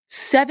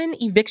 7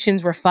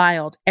 evictions were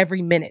filed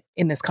every minute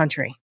in this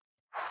country.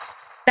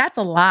 That's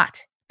a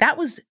lot. That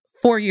was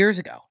 4 years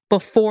ago,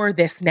 before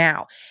this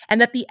now. And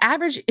that the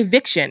average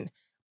eviction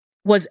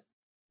was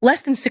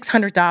less than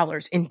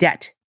 $600 in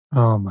debt.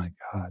 Oh my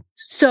God.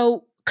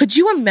 So could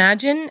you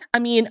imagine? I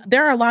mean,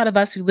 there are a lot of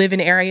us who live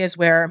in areas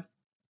where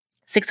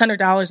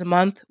 $600 a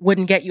month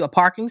wouldn't get you a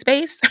parking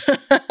space,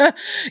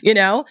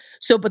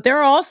 but there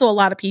are also a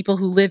lot of people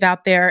who live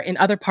out there in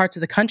other parts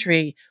of the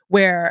country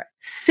where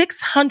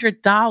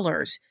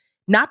 $600,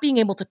 not being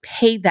able to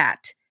pay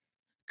that,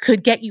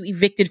 could get you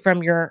evicted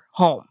from your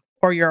home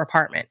or your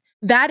apartment.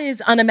 That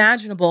is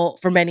unimaginable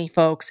for many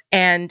folks.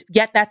 And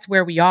yet that's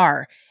where we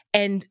are.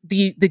 And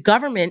the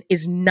government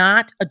is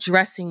not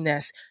addressing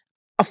this.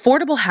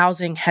 Affordable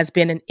housing has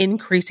been an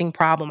increasing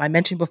problem. I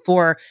mentioned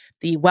before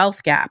the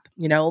wealth gap,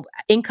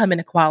 income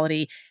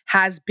inequality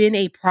has been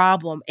a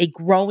problem, a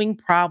growing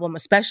problem,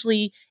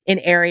 especially in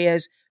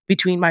areas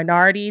between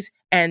minorities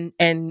and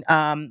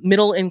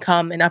middle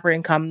income and upper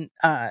income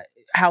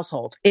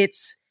households.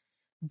 It's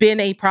been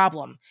a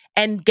problem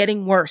and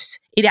getting worse.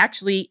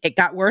 It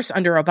got worse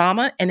under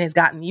Obama and has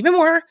gotten even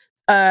more,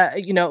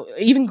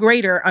 even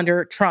greater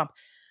under Trump.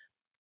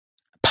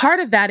 Part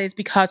of that is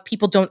because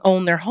people don't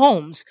own their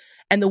homes.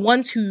 And the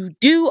ones who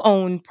do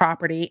own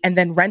property and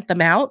then rent them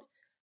out,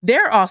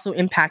 they're also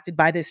impacted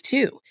by this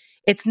too.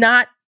 It's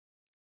not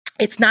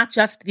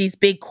just these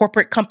big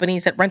corporate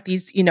companies that rent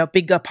these,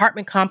 big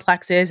apartment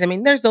complexes. I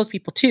mean, there's those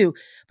people too,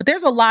 but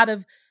there's a lot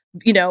of,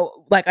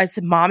 like I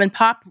said, mom and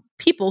pop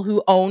people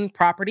who own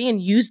property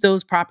and use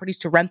those properties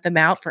to rent them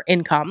out for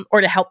income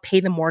or to help pay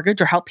the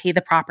mortgage or help pay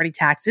the property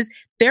taxes.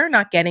 They're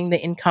not getting the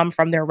income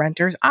from their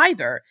renters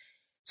either.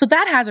 So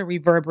that has a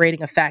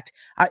reverberating effect.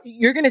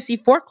 You're going to see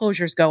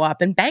foreclosures go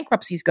up and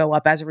bankruptcies go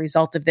up as a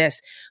result of this.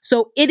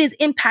 So it is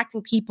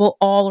impacting people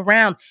all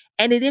around,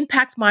 and it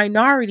impacts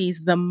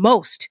minorities the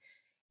most.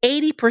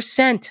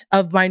 80%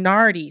 of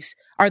minorities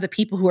are the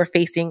people who are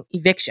facing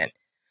eviction.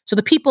 So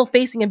the people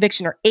facing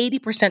eviction are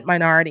 80%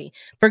 minority.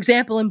 For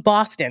example, in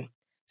Boston,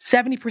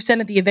 70%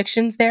 of the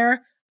evictions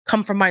there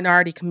come from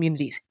minority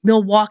communities.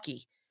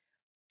 Milwaukee,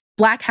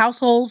 Black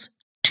households,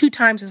 2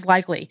 times as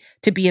likely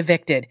to be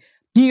evicted.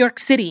 New York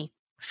City,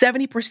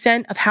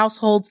 70% of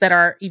households that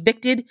are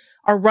evicted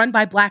are run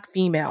by Black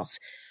females.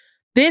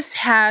 This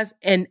has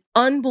an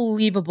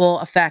unbelievable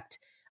effect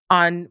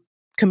on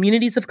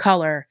communities of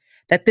color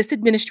that this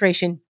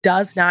administration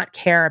does not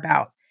care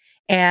about.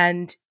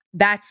 And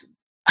that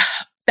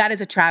is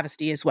a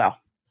travesty as well.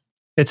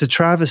 It's a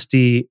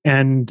travesty.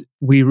 And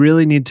we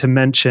really need to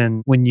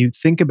mention, when you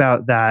think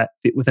about that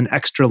with an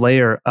extra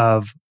layer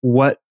of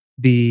what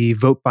the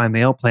vote by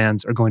mail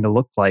plans are going to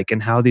look like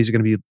and how these are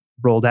going to be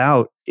rolled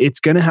out, it's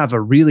going to have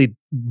a really,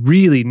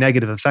 really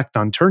negative effect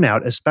on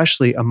turnout,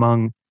 especially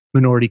among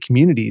minority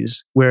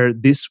communities, where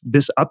this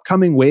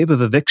upcoming wave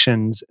of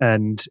evictions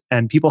and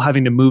people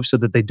having to move so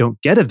that they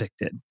don't get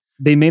evicted,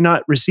 they may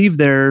not receive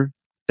their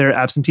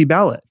absentee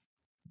ballot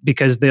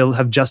because they'll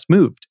have just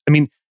moved. I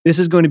mean, this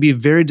is going to be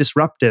very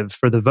disruptive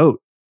for the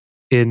vote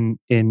in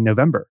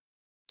November.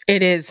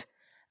 It is.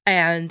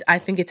 And I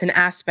think it's an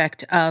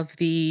aspect of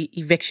the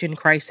eviction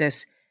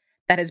crisis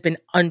that has been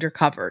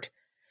undercovered.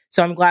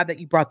 So I'm glad that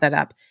you brought that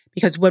up,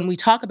 because when we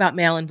talk about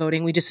mail-in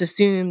voting, we just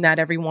assume that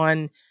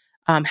everyone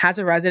has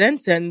a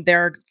residence and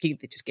they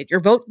just get your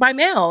vote by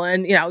mail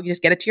and, you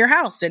just get it to your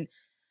house. And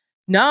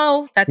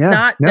no, that's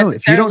not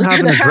necessarily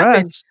going to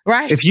happen.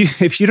 Right. If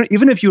you don't,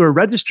 even if you were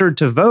registered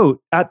to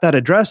vote at that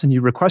address and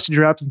you requested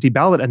your absentee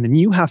ballot and then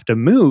you have to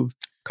move,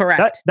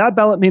 correct, that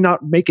ballot may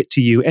not make it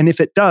to you. And if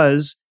it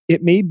does,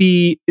 it may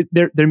be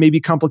there may be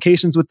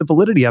complications with the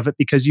validity of it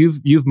because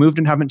you've moved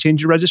and haven't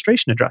changed your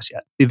registration address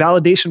yet. The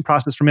validation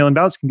process for mail-in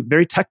ballots can get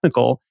very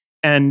technical,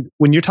 And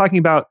when you're talking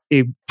about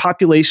a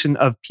population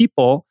of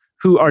people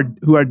who are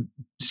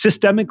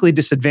systemically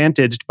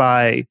disadvantaged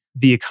by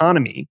the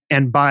economy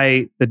and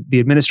by the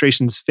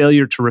administration's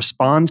failure to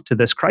respond to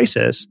this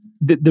crisis,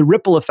 the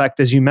ripple effect,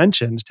 as you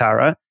mentioned,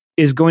 Tara,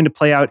 is going to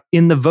play out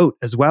in the vote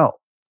as well.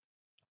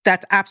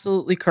 That's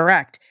absolutely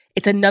correct.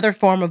 It's another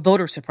form of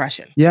voter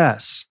suppression.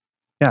 Yes.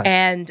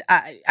 And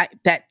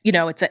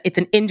it's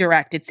an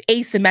indirect, it's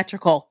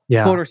asymmetrical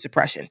voter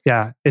suppression.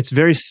 Yeah, it's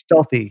very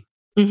stealthy.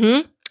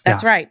 Mm-hmm.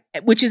 That's right.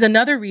 Which is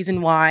another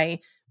reason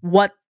why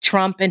what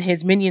Trump and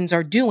his minions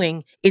are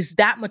doing is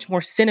that much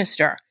more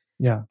sinister.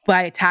 Yeah.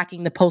 By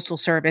attacking the Postal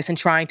Service and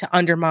trying to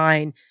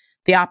undermine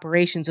the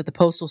operations of the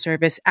Postal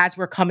Service as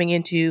we're coming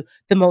into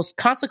the most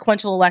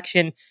consequential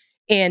election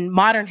in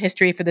modern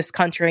history for this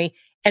country,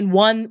 and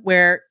one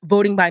where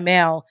voting by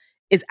mail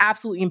is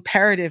absolutely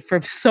imperative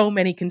for so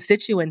many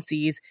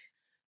constituencies.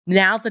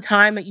 Now's the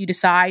time that you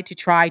decide to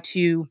try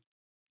to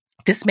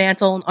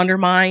dismantle and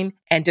undermine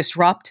and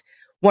disrupt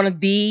one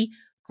of the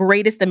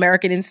greatest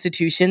American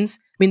institutions.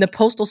 I mean, the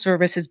Postal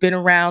Service has been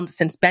around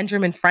since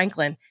Benjamin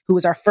Franklin, who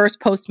was our first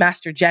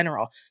Postmaster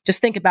General.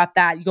 Just think about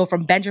that. You go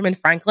from Benjamin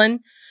Franklin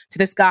to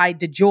this guy,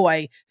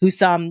 DeJoy, who's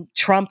some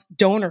Trump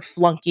donor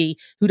flunky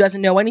who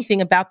doesn't know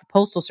anything about the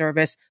Postal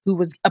Service, who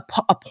was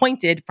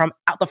appointed from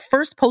the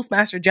first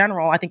Postmaster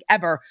General, I think,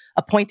 ever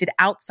appointed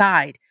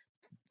outside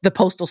the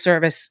Postal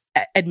Service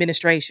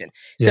administration.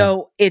 Yeah.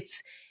 So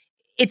it's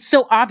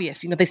so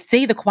obvious. They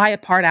say the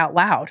quiet part out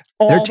loud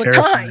all the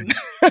time.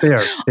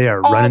 They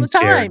are all running the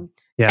time. Scared.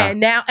 Yeah.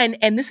 And now,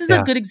 and this is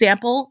a good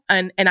example.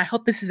 And I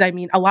hope this is,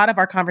 a lot of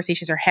our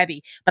conversations are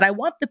heavy, but I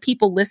want the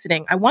people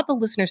listening, I want the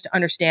listeners to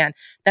understand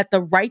that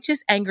the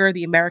righteous anger of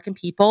the American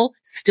people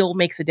still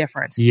makes a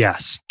difference.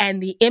 Yes.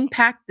 And the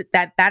impact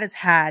that has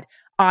had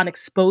on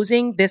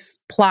exposing this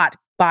plot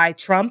by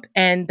Trump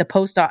and the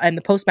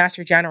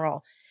Postmaster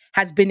General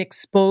has been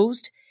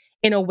exposed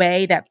in a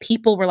way that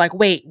people were like,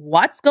 wait,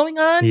 what's going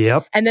on?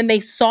 Yep. And then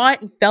they saw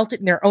it and felt it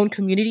in their own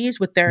communities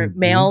with their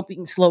mail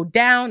being slowed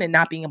down and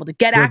not being able to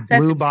get access.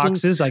 Blue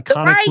boxes,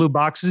 iconic blue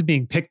boxes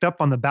being picked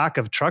up on the back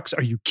of trucks.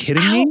 Are you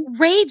kidding me?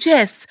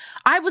 Outrageous.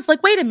 I was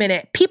like, wait a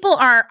minute. People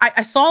are,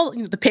 I saw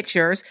the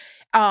pictures.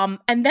 And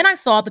then I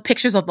saw the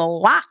pictures of the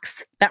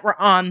locks that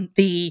were on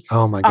the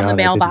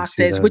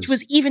mailboxes, which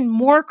was even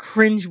more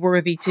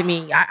cringeworthy to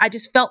me. I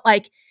just felt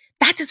like,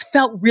 that just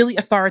felt really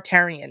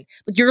authoritarian.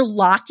 Like, you're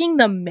locking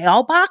the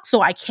mailbox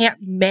so I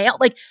can't mail.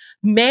 The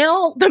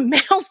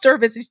mail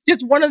service is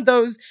just one of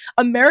those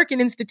American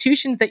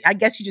institutions that I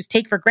guess you just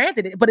take for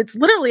granted. But it's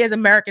literally as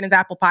American as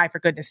apple pie, for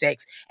goodness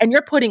sakes. And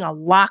you're putting a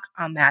lock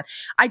on that.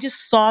 I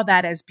just saw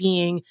that as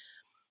being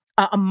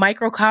a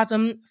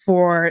microcosm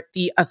for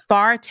the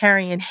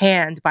authoritarian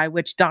hand by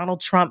which Donald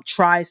Trump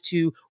tries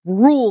to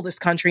rule this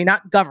country,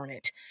 not govern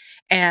it.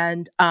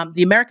 And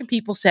the American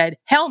people said,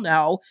 hell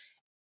no.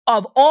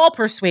 Of all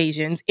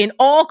persuasions in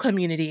all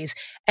communities,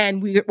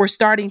 and we're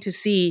starting to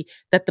see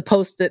that the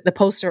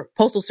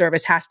Postal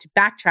Service has to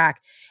backtrack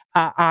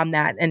on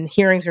that, and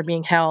hearings are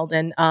being held,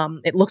 and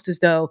it looks as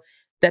though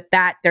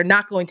that they're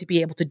not going to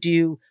be able to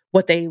do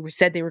what they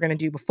said they were going to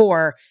do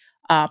before.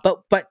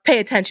 But pay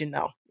attention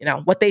though,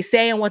 what they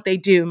say and what they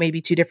do may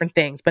be two different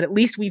things. But at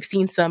least we've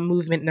seen some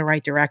movement in the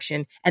right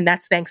direction, and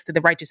that's thanks to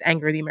the righteous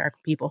anger of the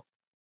American people.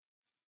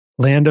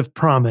 Land of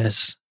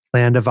promise.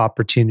 Land of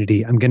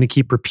opportunity. I'm going to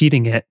keep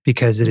repeating it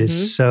because it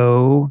is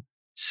so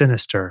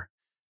sinister.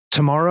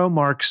 Tomorrow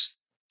marks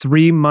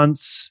 3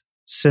 months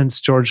since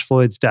George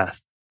Floyd's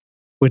death,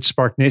 which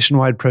sparked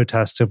nationwide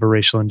protests over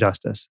racial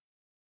injustice.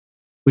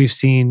 We've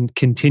seen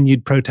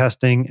continued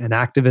protesting and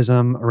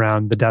activism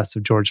around the deaths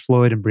of George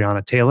Floyd and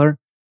Breonna Taylor.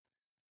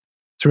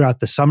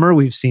 Throughout the summer,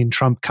 we've seen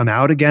Trump come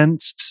out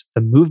against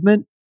the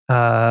movement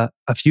a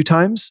few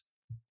times.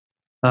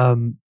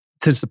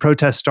 Since the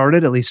protest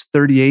started, at least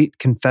 38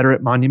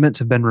 Confederate monuments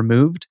have been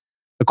removed,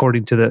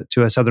 according to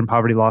a Southern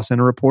Poverty Law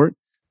Center report.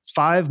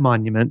 5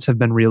 monuments have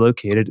been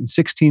relocated, and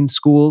 16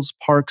 schools,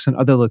 parks, and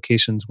other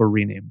locations were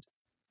renamed.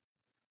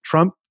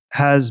 Trump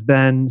has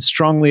been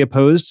strongly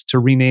opposed to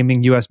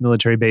renaming U.S.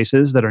 military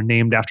bases that are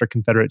named after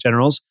Confederate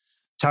generals.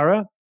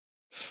 Tara,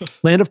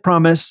 land of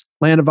promise,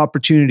 land of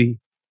opportunity.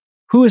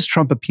 Who is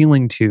Trump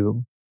appealing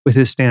to with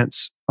his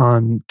stance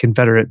on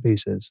Confederate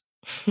bases?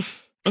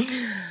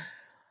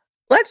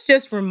 Let's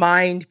just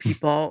remind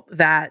people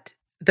that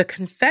the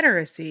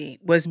Confederacy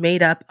was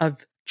made up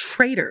of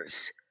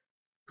traitors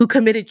who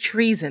committed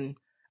treason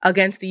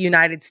against the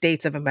United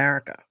States of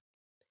America.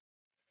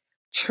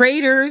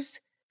 Traitors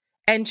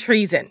and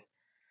treason.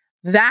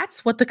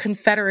 That's what the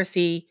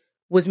Confederacy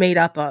was made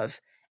up of.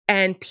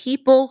 And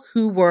people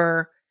who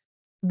were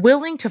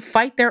willing to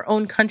fight their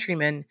own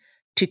countrymen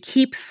to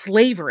keep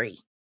slavery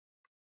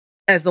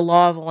as the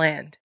law of the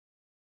land.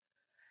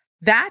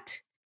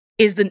 That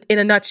is, in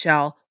a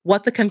nutshell,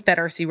 what the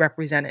Confederacy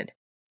represented.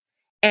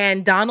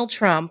 And Donald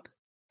Trump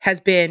has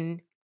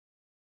been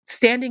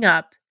standing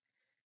up,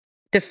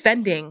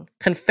 defending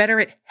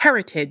Confederate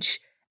heritage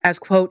as,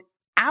 quote,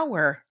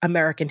 our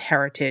American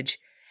heritage,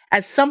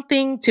 as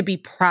something to be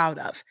proud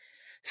of.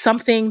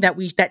 something that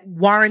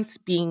warrants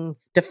being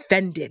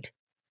defended.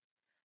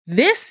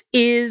 This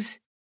is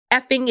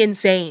effing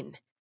insane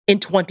in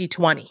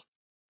 2020.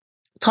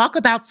 Talk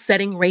about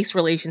setting race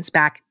relations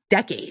back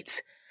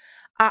decades.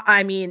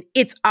 I mean,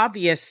 it's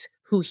obvious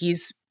who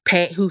he's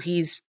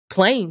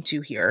playing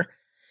to here.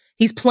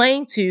 He's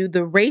playing to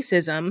the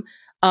racism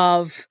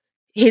of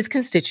his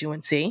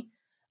constituency,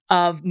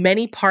 of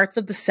many parts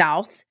of the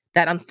South,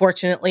 that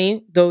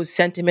unfortunately those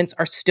sentiments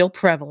are still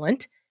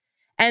prevalent.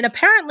 And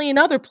apparently in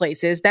other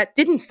places that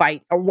didn't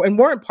fight and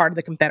weren't part of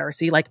the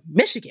Confederacy, like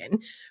Michigan,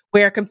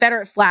 where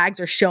Confederate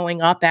flags are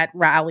showing up at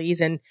rallies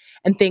and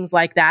things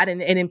like that.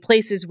 And in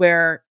places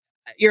where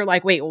you're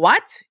like, wait,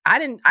 what? I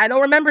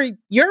don't remember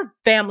your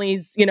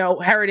family's,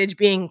 heritage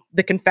being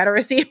the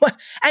Confederacy.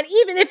 And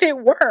even if it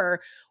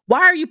were,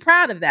 why are you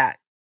proud of that?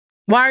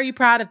 Why are you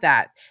proud of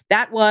that?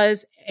 That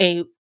was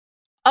a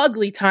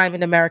ugly time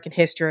in American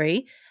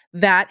history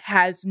that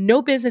has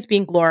no business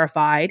being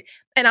glorified.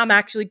 And I'm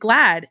actually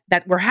glad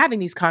that we're having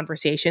these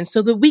conversations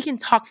so that we can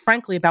talk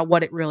frankly about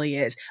what it really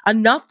is.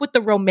 Enough with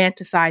the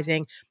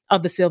romanticizing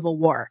of the Civil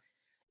War.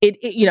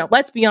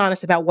 Let's be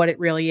honest about what it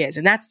really is.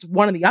 And that's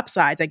one of the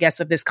upsides, I guess,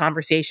 of this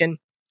conversation,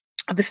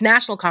 of this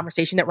national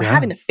conversation, that we're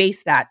having to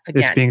face that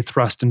again. It's being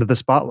thrust into the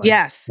spotlight.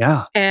 Yes.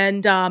 Yeah.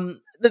 And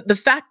the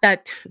fact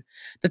that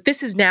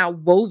this is now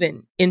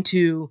woven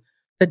into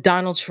the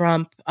Donald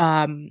Trump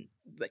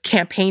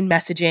campaign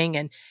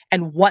messaging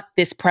and what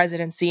this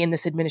presidency and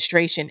this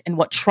administration and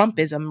what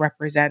Trumpism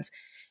represents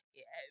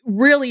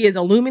really is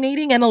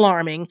illuminating and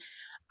alarming,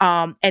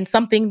 and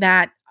something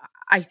that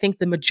I think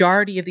the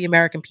majority of the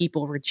American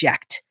people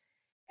reject,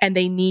 and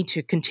they need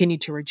to continue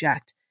to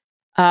reject.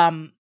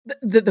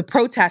 The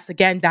protests,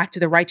 again, back to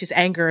the righteous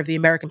anger of the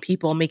American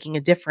people making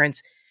a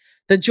difference.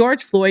 The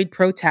George Floyd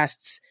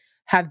protests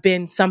have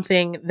been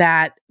something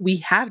that we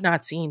have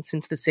not seen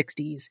since the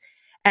 60s.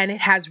 And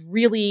it has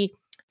really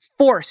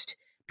forced,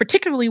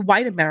 particularly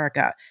white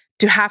America,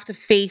 to have to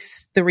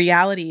face the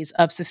realities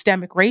of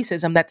systemic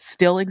racism that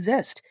still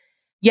exist.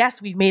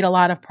 Yes, we've made a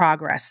lot of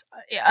progress,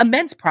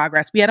 immense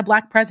progress. We had a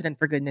Black president,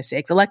 for goodness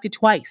sakes, elected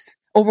twice,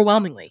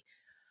 overwhelmingly.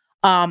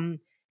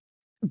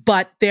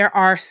 But there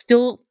are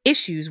still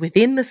issues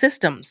within the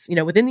systems,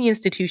 within the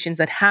institutions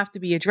that have to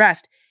be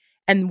addressed.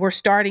 And we're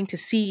starting to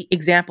see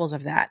examples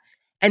of that.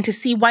 And to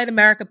see white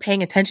America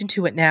paying attention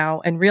to it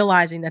now and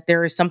realizing that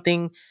there is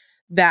something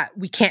that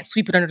we can't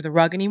sweep it under the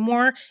rug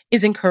anymore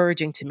is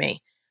encouraging to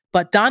me.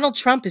 But Donald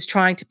Trump is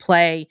trying to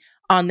play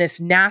on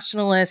this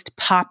nationalist,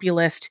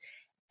 populist,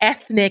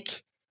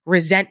 ethnic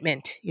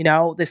resentment,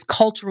 this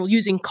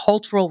using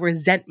cultural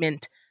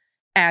resentment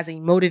as a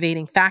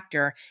motivating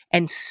factor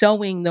and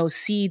sowing those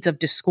seeds of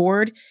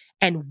discord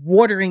and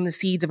watering the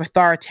seeds of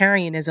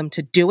authoritarianism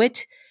to do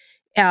it.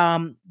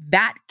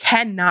 That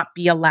cannot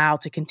be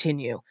allowed to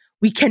continue.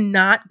 We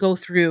cannot go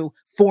through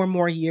 4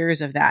 more years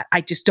of that.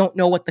 I just don't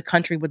know what the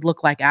country would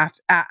look like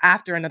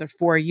after another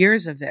 4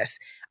 years of this.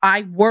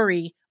 I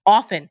worry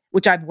often,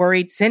 which I've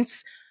worried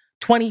since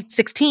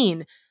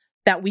 2016,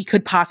 that we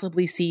could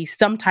possibly see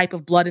some type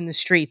of blood in the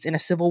streets in a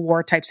civil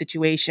war type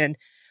situation,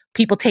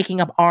 people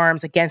taking up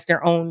arms against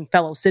their own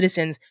fellow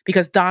citizens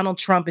because Donald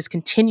Trump is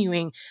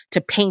continuing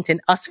to paint an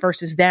us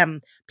versus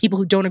them, people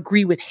who don't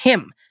agree with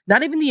him.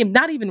 Not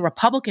even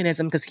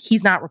Republicanism, because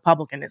he's not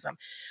Republicanism.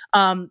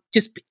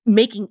 Just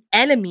making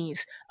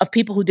enemies of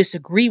people who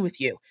disagree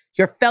with you.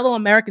 Your fellow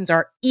Americans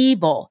are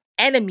evil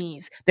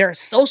enemies. They're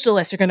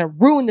socialists. They're going to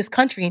ruin this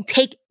country and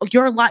take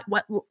your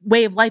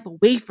way of life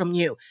away from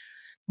you.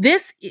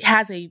 This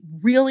has a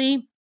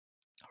really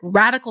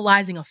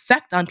radicalizing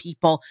effect on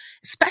people,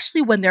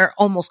 especially when they're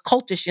almost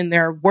cultish in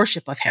their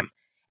worship of him.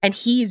 And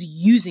he is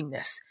using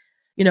this.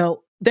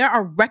 There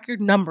are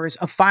record numbers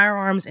of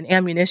firearms and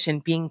ammunition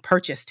being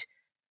purchased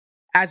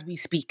as we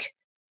speak.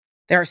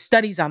 There are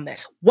studies on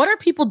this. What are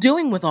people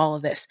doing with all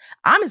of this?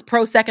 I'm as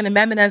pro Second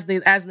Amendment as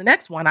the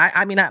next one.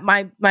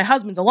 My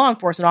husband's a law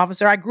enforcement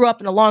officer. I grew up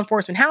in a law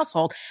enforcement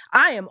household.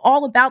 I am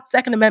all about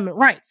Second Amendment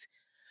rights.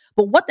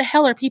 But what the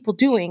hell are people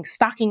doing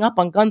stocking up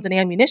on guns and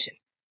ammunition?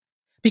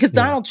 Because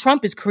Donald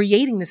Trump is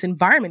creating this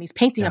environment. He's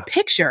painting a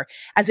picture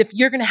as if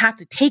you're going to have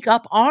to take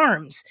up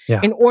arms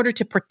in order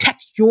to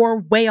protect your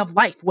way of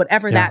life,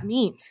 whatever that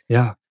means.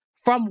 Yeah.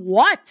 From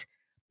what?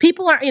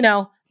 People are,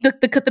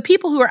 the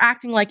people who are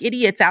acting like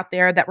idiots out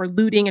there that were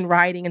looting and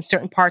rioting in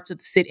certain parts of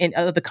the city,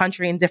 of the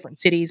country, in different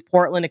cities,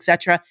 Portland,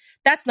 etc.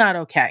 That's not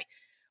okay.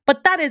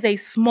 But that is a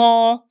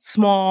small,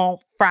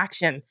 small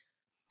fraction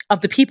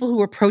of the people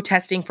who are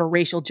protesting for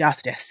racial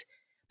justice.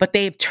 But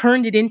they've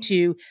turned it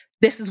into,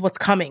 this is what's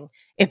coming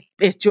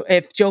if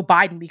Joe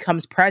Biden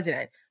becomes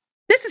president.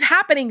 This is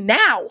happening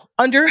now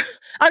under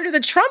the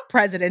Trump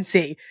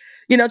presidency.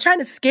 Trying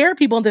to scare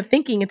people into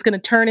thinking it's going to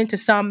turn into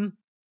some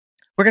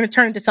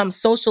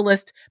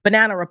socialist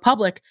banana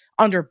republic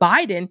under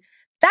Biden.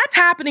 That's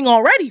happening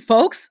already,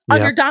 folks,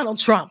 under Donald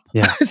Trump.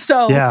 Yeah.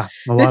 So a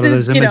lot of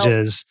those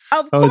images.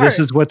 Of course. This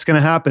is what's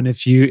going to happen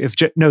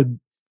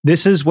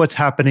this is what's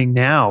happening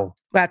now.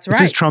 That's right.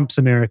 This is Trump's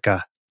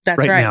America. That's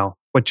right right now.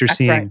 What you're That's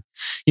seeing. Right.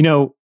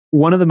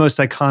 one of the most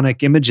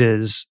iconic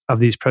images of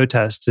these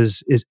protests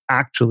is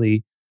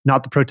actually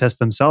not the protests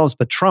themselves,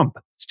 but Trump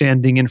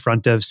standing in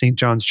front of St.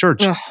 John's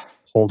Church, Ugh.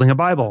 holding a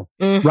Bible.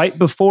 Mm. Right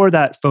before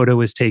that photo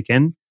was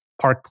taken,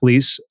 Park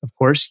Police, of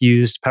course,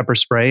 used pepper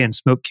spray and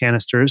smoke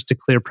canisters to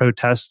clear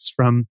protests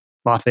from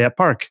Lafayette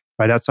Park,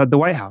 right outside the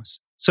White House.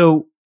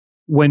 So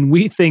when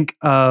we think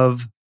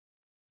of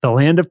the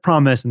land of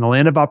promise and the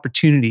land of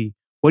opportunity,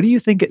 what do you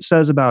think it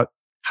says about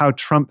how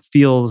Trump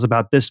feels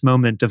about this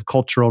moment of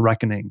cultural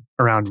reckoning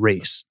around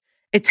race?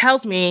 It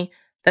tells me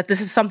that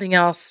this is something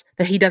else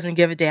that he doesn't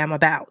give a damn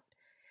about.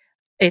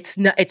 It's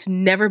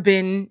never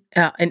been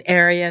an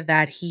area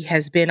that he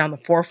has been on the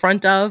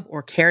forefront of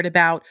or cared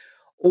about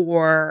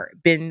or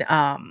been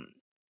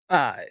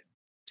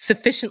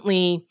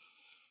sufficiently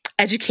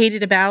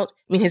educated about.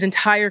 I mean, his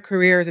entire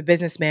career as a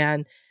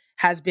businessman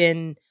has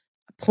been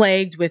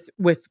plagued with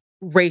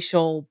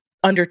racial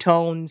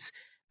undertones.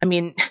 I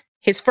mean,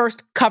 his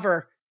first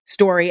cover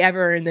story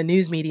ever in the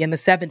news media in the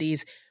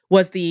 70s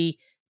was the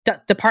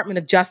Department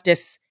of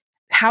Justice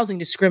housing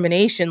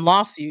discrimination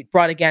lawsuit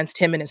brought against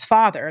him and his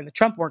father and the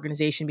Trump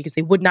Organization because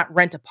they would not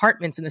rent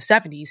apartments in the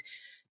 70s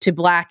to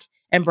Black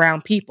and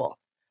brown people.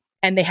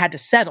 And they had to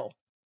settle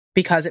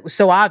because it was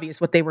so obvious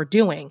what they were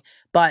doing.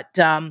 But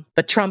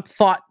Trump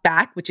fought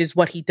back, which is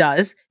what he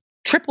does,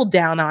 tripled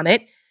down on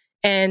it,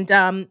 and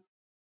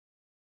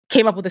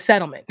came up with a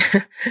settlement,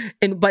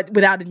 but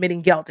without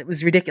admitting guilt. It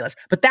was ridiculous.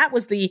 But that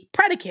was the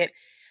predicate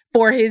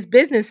for his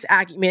business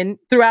acumen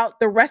throughout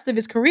the rest of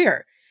his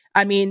career.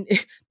 I mean,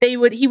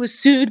 he was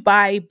sued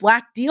by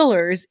Black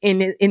dealers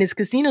in his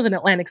casinos in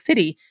Atlantic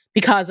City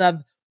because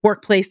of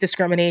workplace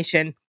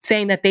discrimination,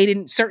 saying that they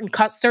didn't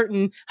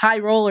certain high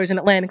rollers in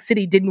Atlantic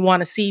City didn't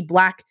want to see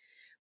Black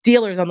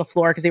dealers on the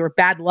floor because they were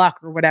bad luck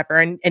or whatever,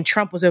 and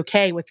Trump was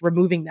okay with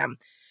removing them.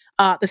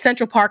 The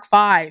Central Park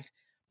Five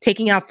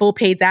taking out full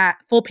page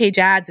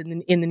ads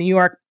in the New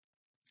York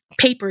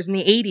papers in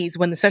the 80s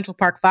when the Central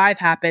Park Five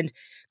happened,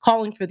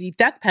 calling for the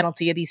death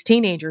penalty of these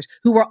teenagers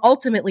who were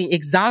ultimately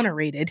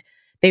exonerated.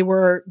 They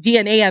were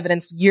DNA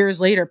evidence years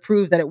later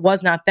proved that it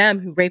was not them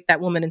who raped that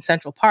woman in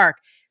Central Park.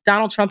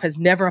 Donald Trump has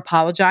never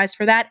apologized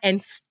for that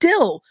and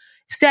still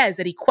says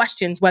that he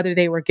questions whether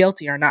they were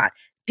guilty or not.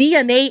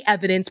 DNA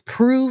evidence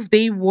proved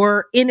they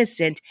were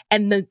innocent,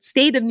 and the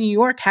state of New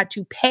York had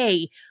to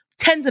pay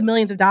tens of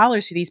millions of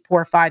dollars to these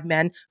poor 5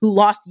 men who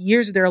lost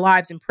years of their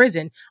lives in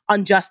prison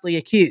unjustly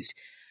accused.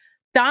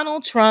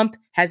 Donald Trump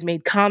has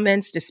made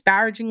comments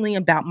disparagingly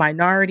about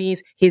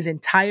minorities his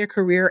entire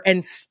career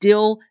and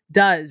still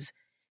does.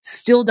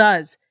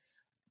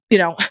 You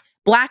know,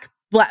 black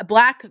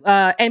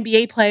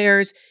NBA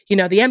players, you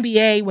know, the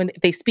NBA, when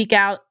they speak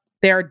out,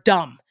 they're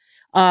dumb.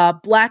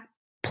 Black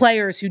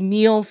players who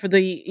kneel for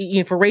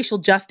for racial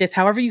justice,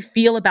 however you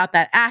feel about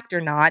that act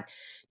or not,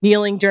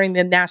 kneeling during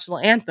the national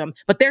anthem,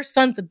 but they're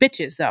sons of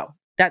bitches, though.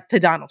 That's to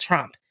Donald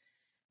Trump.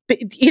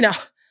 But, you know,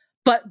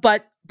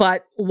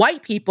 but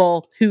white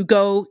people who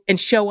go and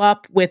show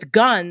up with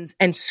guns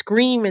and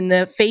scream in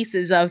the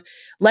faces of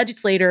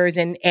legislators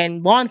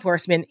and law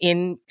enforcement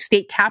in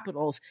state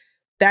capitals,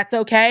 that's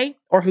okay.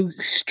 Or who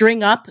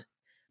string up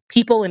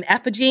people in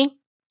effigy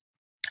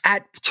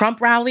at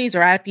Trump rallies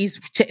or at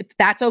these,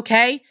 that's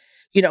okay.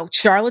 You know,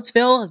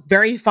 Charlottesville has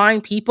very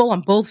fine people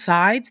on both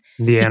sides.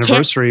 The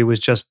anniversary was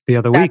just the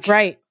other week. That's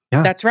right.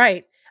 Yeah. That's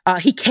right.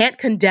 He can't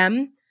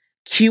condemn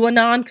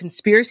QAnon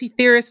conspiracy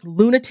theorists,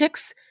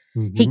 lunatics.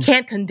 Mm-hmm. He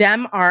can't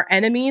condemn our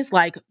enemies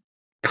like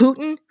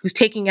Putin, who's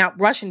taking out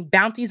Russian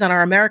bounties on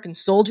our American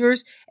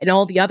soldiers and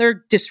all the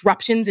other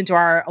disruptions into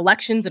our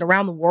elections and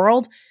around the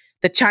world.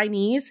 The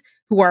Chinese,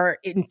 who are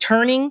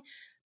interning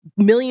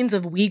millions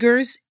of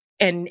Uyghurs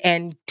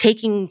and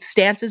taking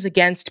stances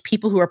against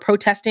people who are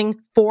protesting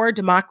for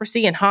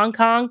democracy in Hong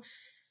Kong.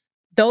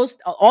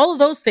 All of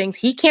those things,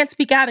 he can't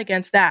speak out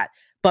against that.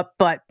 But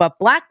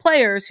Black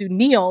players who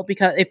kneel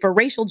for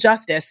racial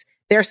justice,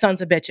 they're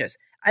sons of bitches.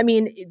 I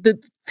mean,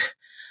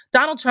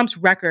 Donald Trump's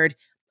record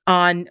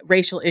on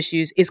racial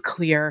issues is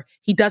clear.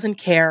 He doesn't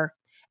care.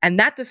 And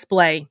that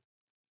display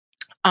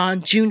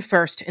on June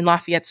 1st in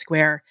Lafayette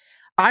Square,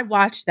 I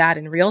watched that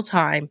in real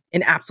time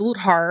in absolute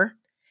horror.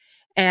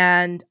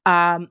 And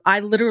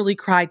I literally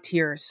cried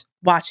tears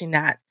watching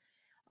that.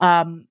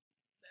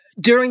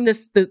 During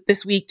this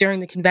week, during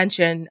the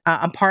convention,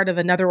 I'm part of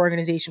another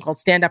organization called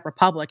Stand Up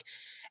Republic.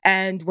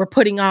 And we're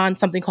putting on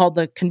something called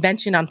the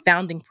Convention on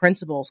Founding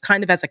Principles,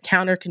 kind of as a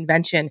counter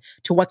convention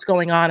to what's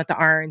going on at the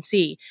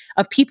RNC,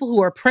 of people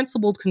who are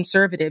principled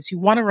conservatives who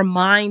want to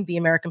remind the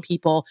American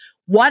people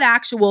what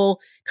actual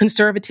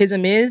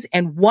conservatism is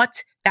and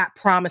what that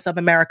promise of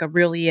America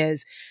really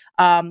is,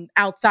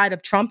 outside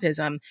of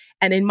Trumpism.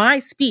 And in my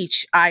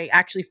speech, I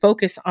actually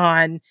focus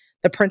on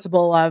the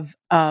principle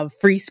of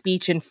free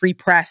speech and free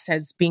press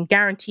as being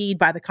guaranteed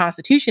by the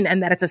Constitution,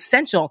 and that it's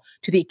essential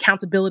to the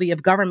accountability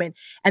of government,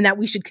 and that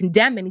we should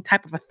condemn any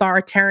type of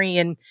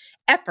authoritarian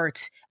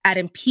efforts at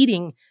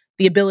impeding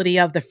the ability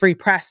of the free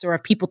press or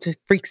of people to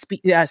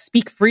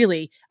speak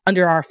freely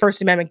under our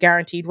First Amendment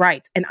guaranteed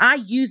rights. And I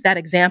use that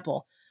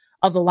example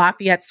of the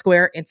Lafayette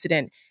Square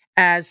incident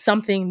as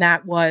something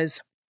that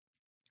was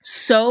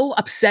so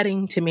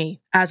upsetting to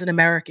me as an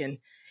American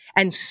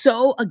and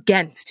so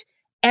against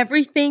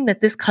everything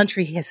that this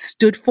country has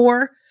stood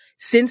for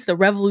since the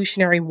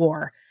Revolutionary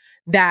War,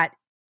 that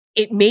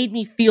it made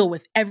me feel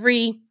with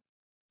every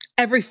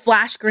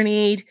flash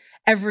grenade,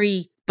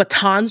 every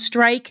baton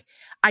strike,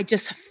 I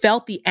just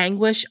felt the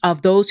anguish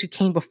of those who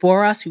came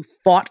before us, who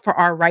fought for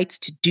our rights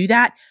to do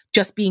that,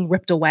 just being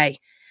ripped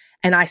away.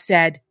 And I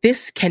said,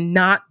 this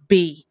cannot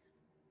be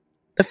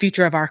the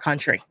future of our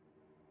country.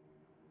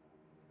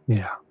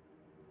 Yeah.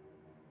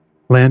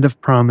 Land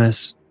of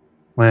promise,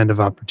 land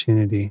of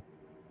opportunity.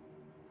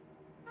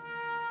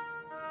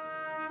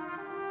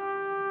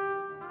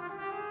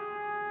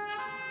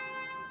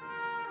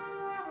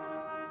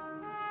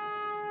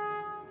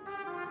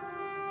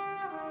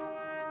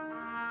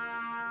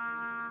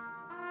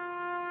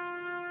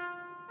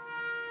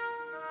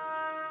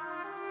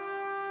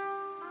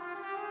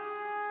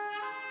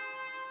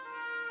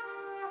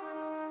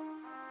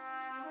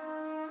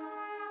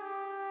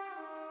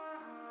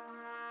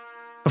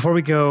 Before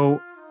we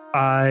go,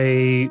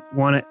 I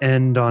want to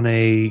end on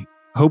a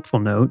hopeful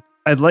note.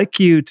 I'd like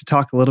you to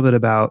talk a little bit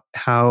about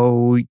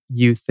how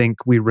you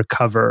think we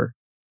recover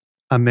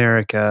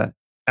America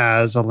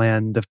as a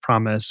land of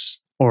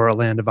promise or a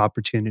land of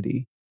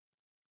opportunity.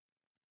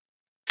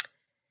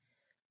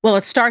 Well,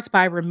 it starts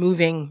by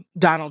removing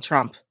Donald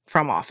Trump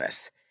from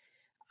office,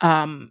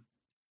 and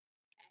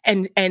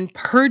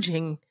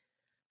purging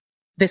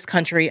this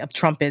country of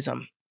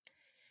Trumpism.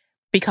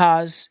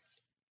 Because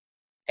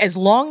as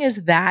long as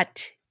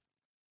that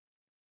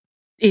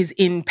is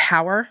in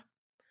power,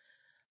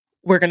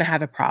 we're going to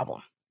have a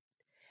problem.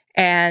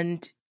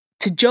 And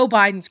to Joe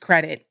Biden's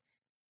credit,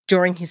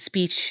 during his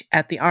speech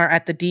at the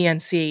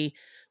DNC,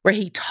 where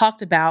he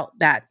talked about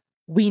that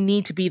we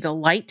need to be the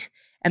light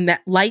and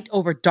that light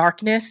over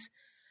darkness,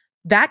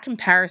 that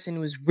comparison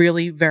was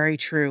really very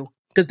true,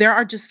 because there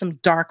are just some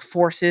dark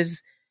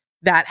forces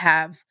that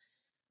have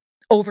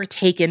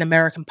overtaken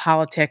American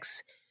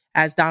politics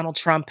as Donald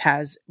Trump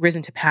has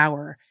risen to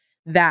power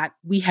that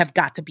we have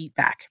got to beat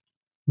back.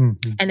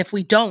 Mm-hmm. And if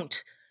we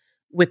don't,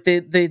 with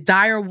the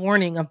dire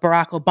warning of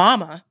Barack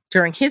Obama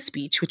during his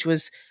speech, which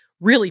was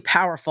really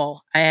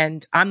powerful,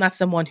 and I'm not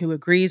someone who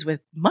agrees with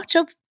much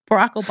of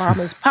Barack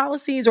Obama's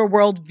policies or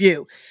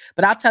worldview,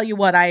 but I'll tell you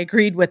what, I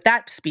agreed with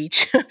that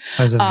speech. That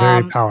was a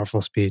very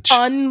powerful speech.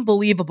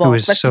 Unbelievable,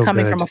 especially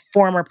coming from a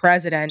former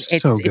president.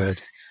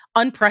 It's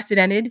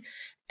unprecedented.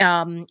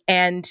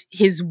 And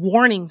his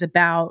warnings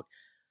about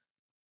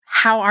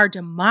how our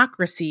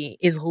democracy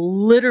is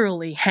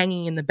literally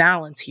hanging in the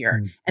balance here.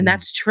 Mm-hmm. And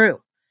that's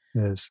true.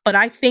 Yes. But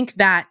I think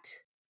that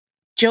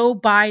Joe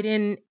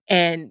Biden,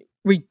 and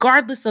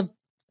regardless of,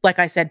 like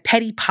I said,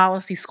 petty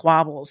policy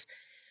squabbles,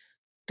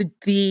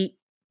 the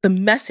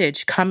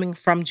message coming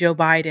from Joe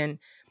Biden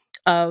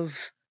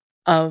of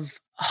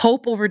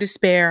hope over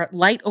despair,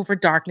 light over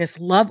darkness,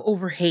 love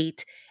over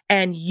hate,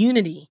 and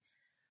unity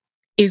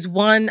is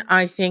one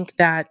I think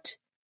that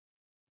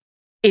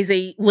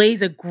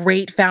lays a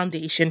great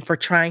foundation for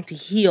trying to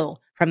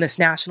heal from this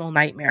national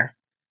nightmare.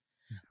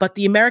 But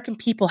the American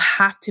people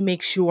have to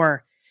make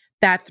sure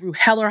that through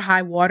hell or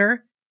high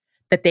water,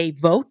 that they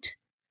vote.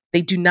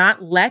 They do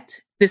not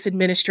let this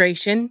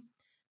administration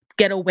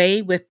get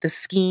away with the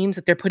schemes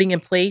that they're putting in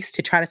place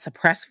to try to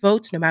suppress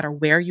votes, no matter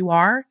where you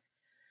are.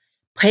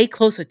 Pay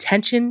close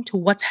attention to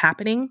what's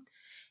happening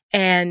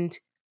and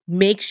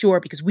make sure,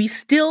 because we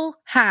still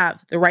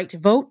have the right to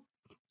vote.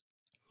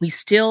 We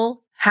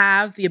still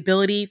have the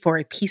ability for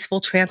a peaceful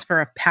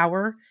transfer of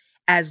power,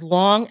 as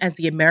long as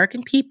the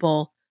American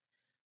people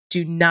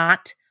do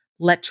not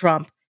let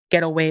Trump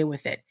get away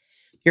with it.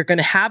 You're going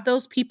to have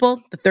those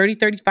people, the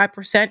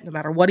 30-35%, no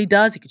matter what he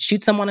does. He could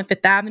shoot someone on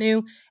Fifth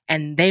Avenue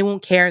and they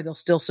won't care. They'll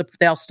still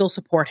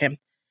support him.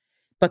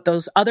 But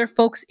those other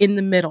folks in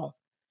the middle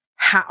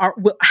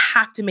will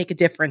have to make a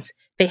difference.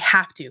 They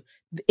have to.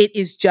 It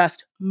is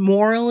just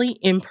morally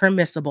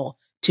impermissible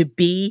to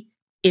be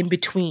in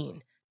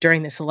between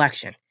during this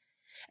election.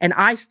 And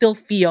I still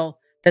feel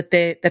that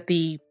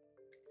the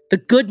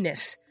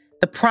goodness,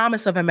 the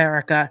promise of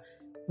America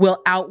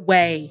will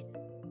outweigh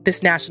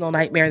this national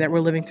nightmare that we're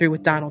living through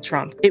with Donald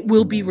Trump. It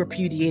will be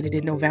repudiated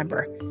in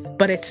November,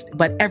 but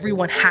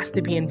everyone has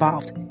to be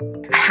involved.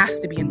 Has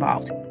to be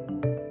involved.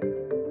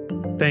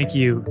 Thank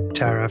you,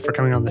 Tara, for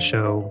coming on the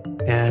show.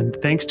 And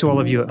thanks to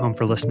all of you at home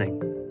for listening.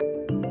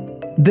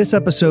 This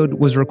episode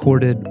was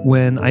recorded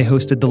when I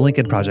hosted the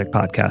Lincoln Project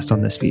podcast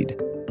on this feed.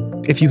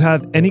 If you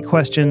have any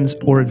questions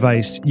or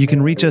advice, you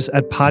can reach us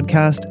at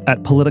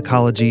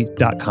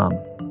podcast@politicology.com.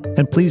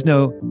 And please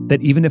know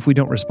that even if we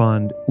don't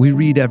respond, we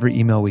read every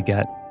email we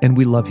get, and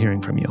we love hearing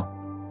from you.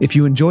 If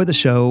you enjoy the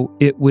show,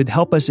 it would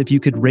help us if you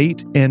could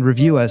rate and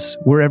review us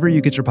wherever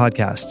you get your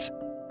podcasts.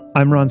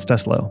 I'm Ron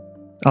Steslow.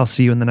 I'll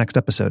see you in the next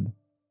episode.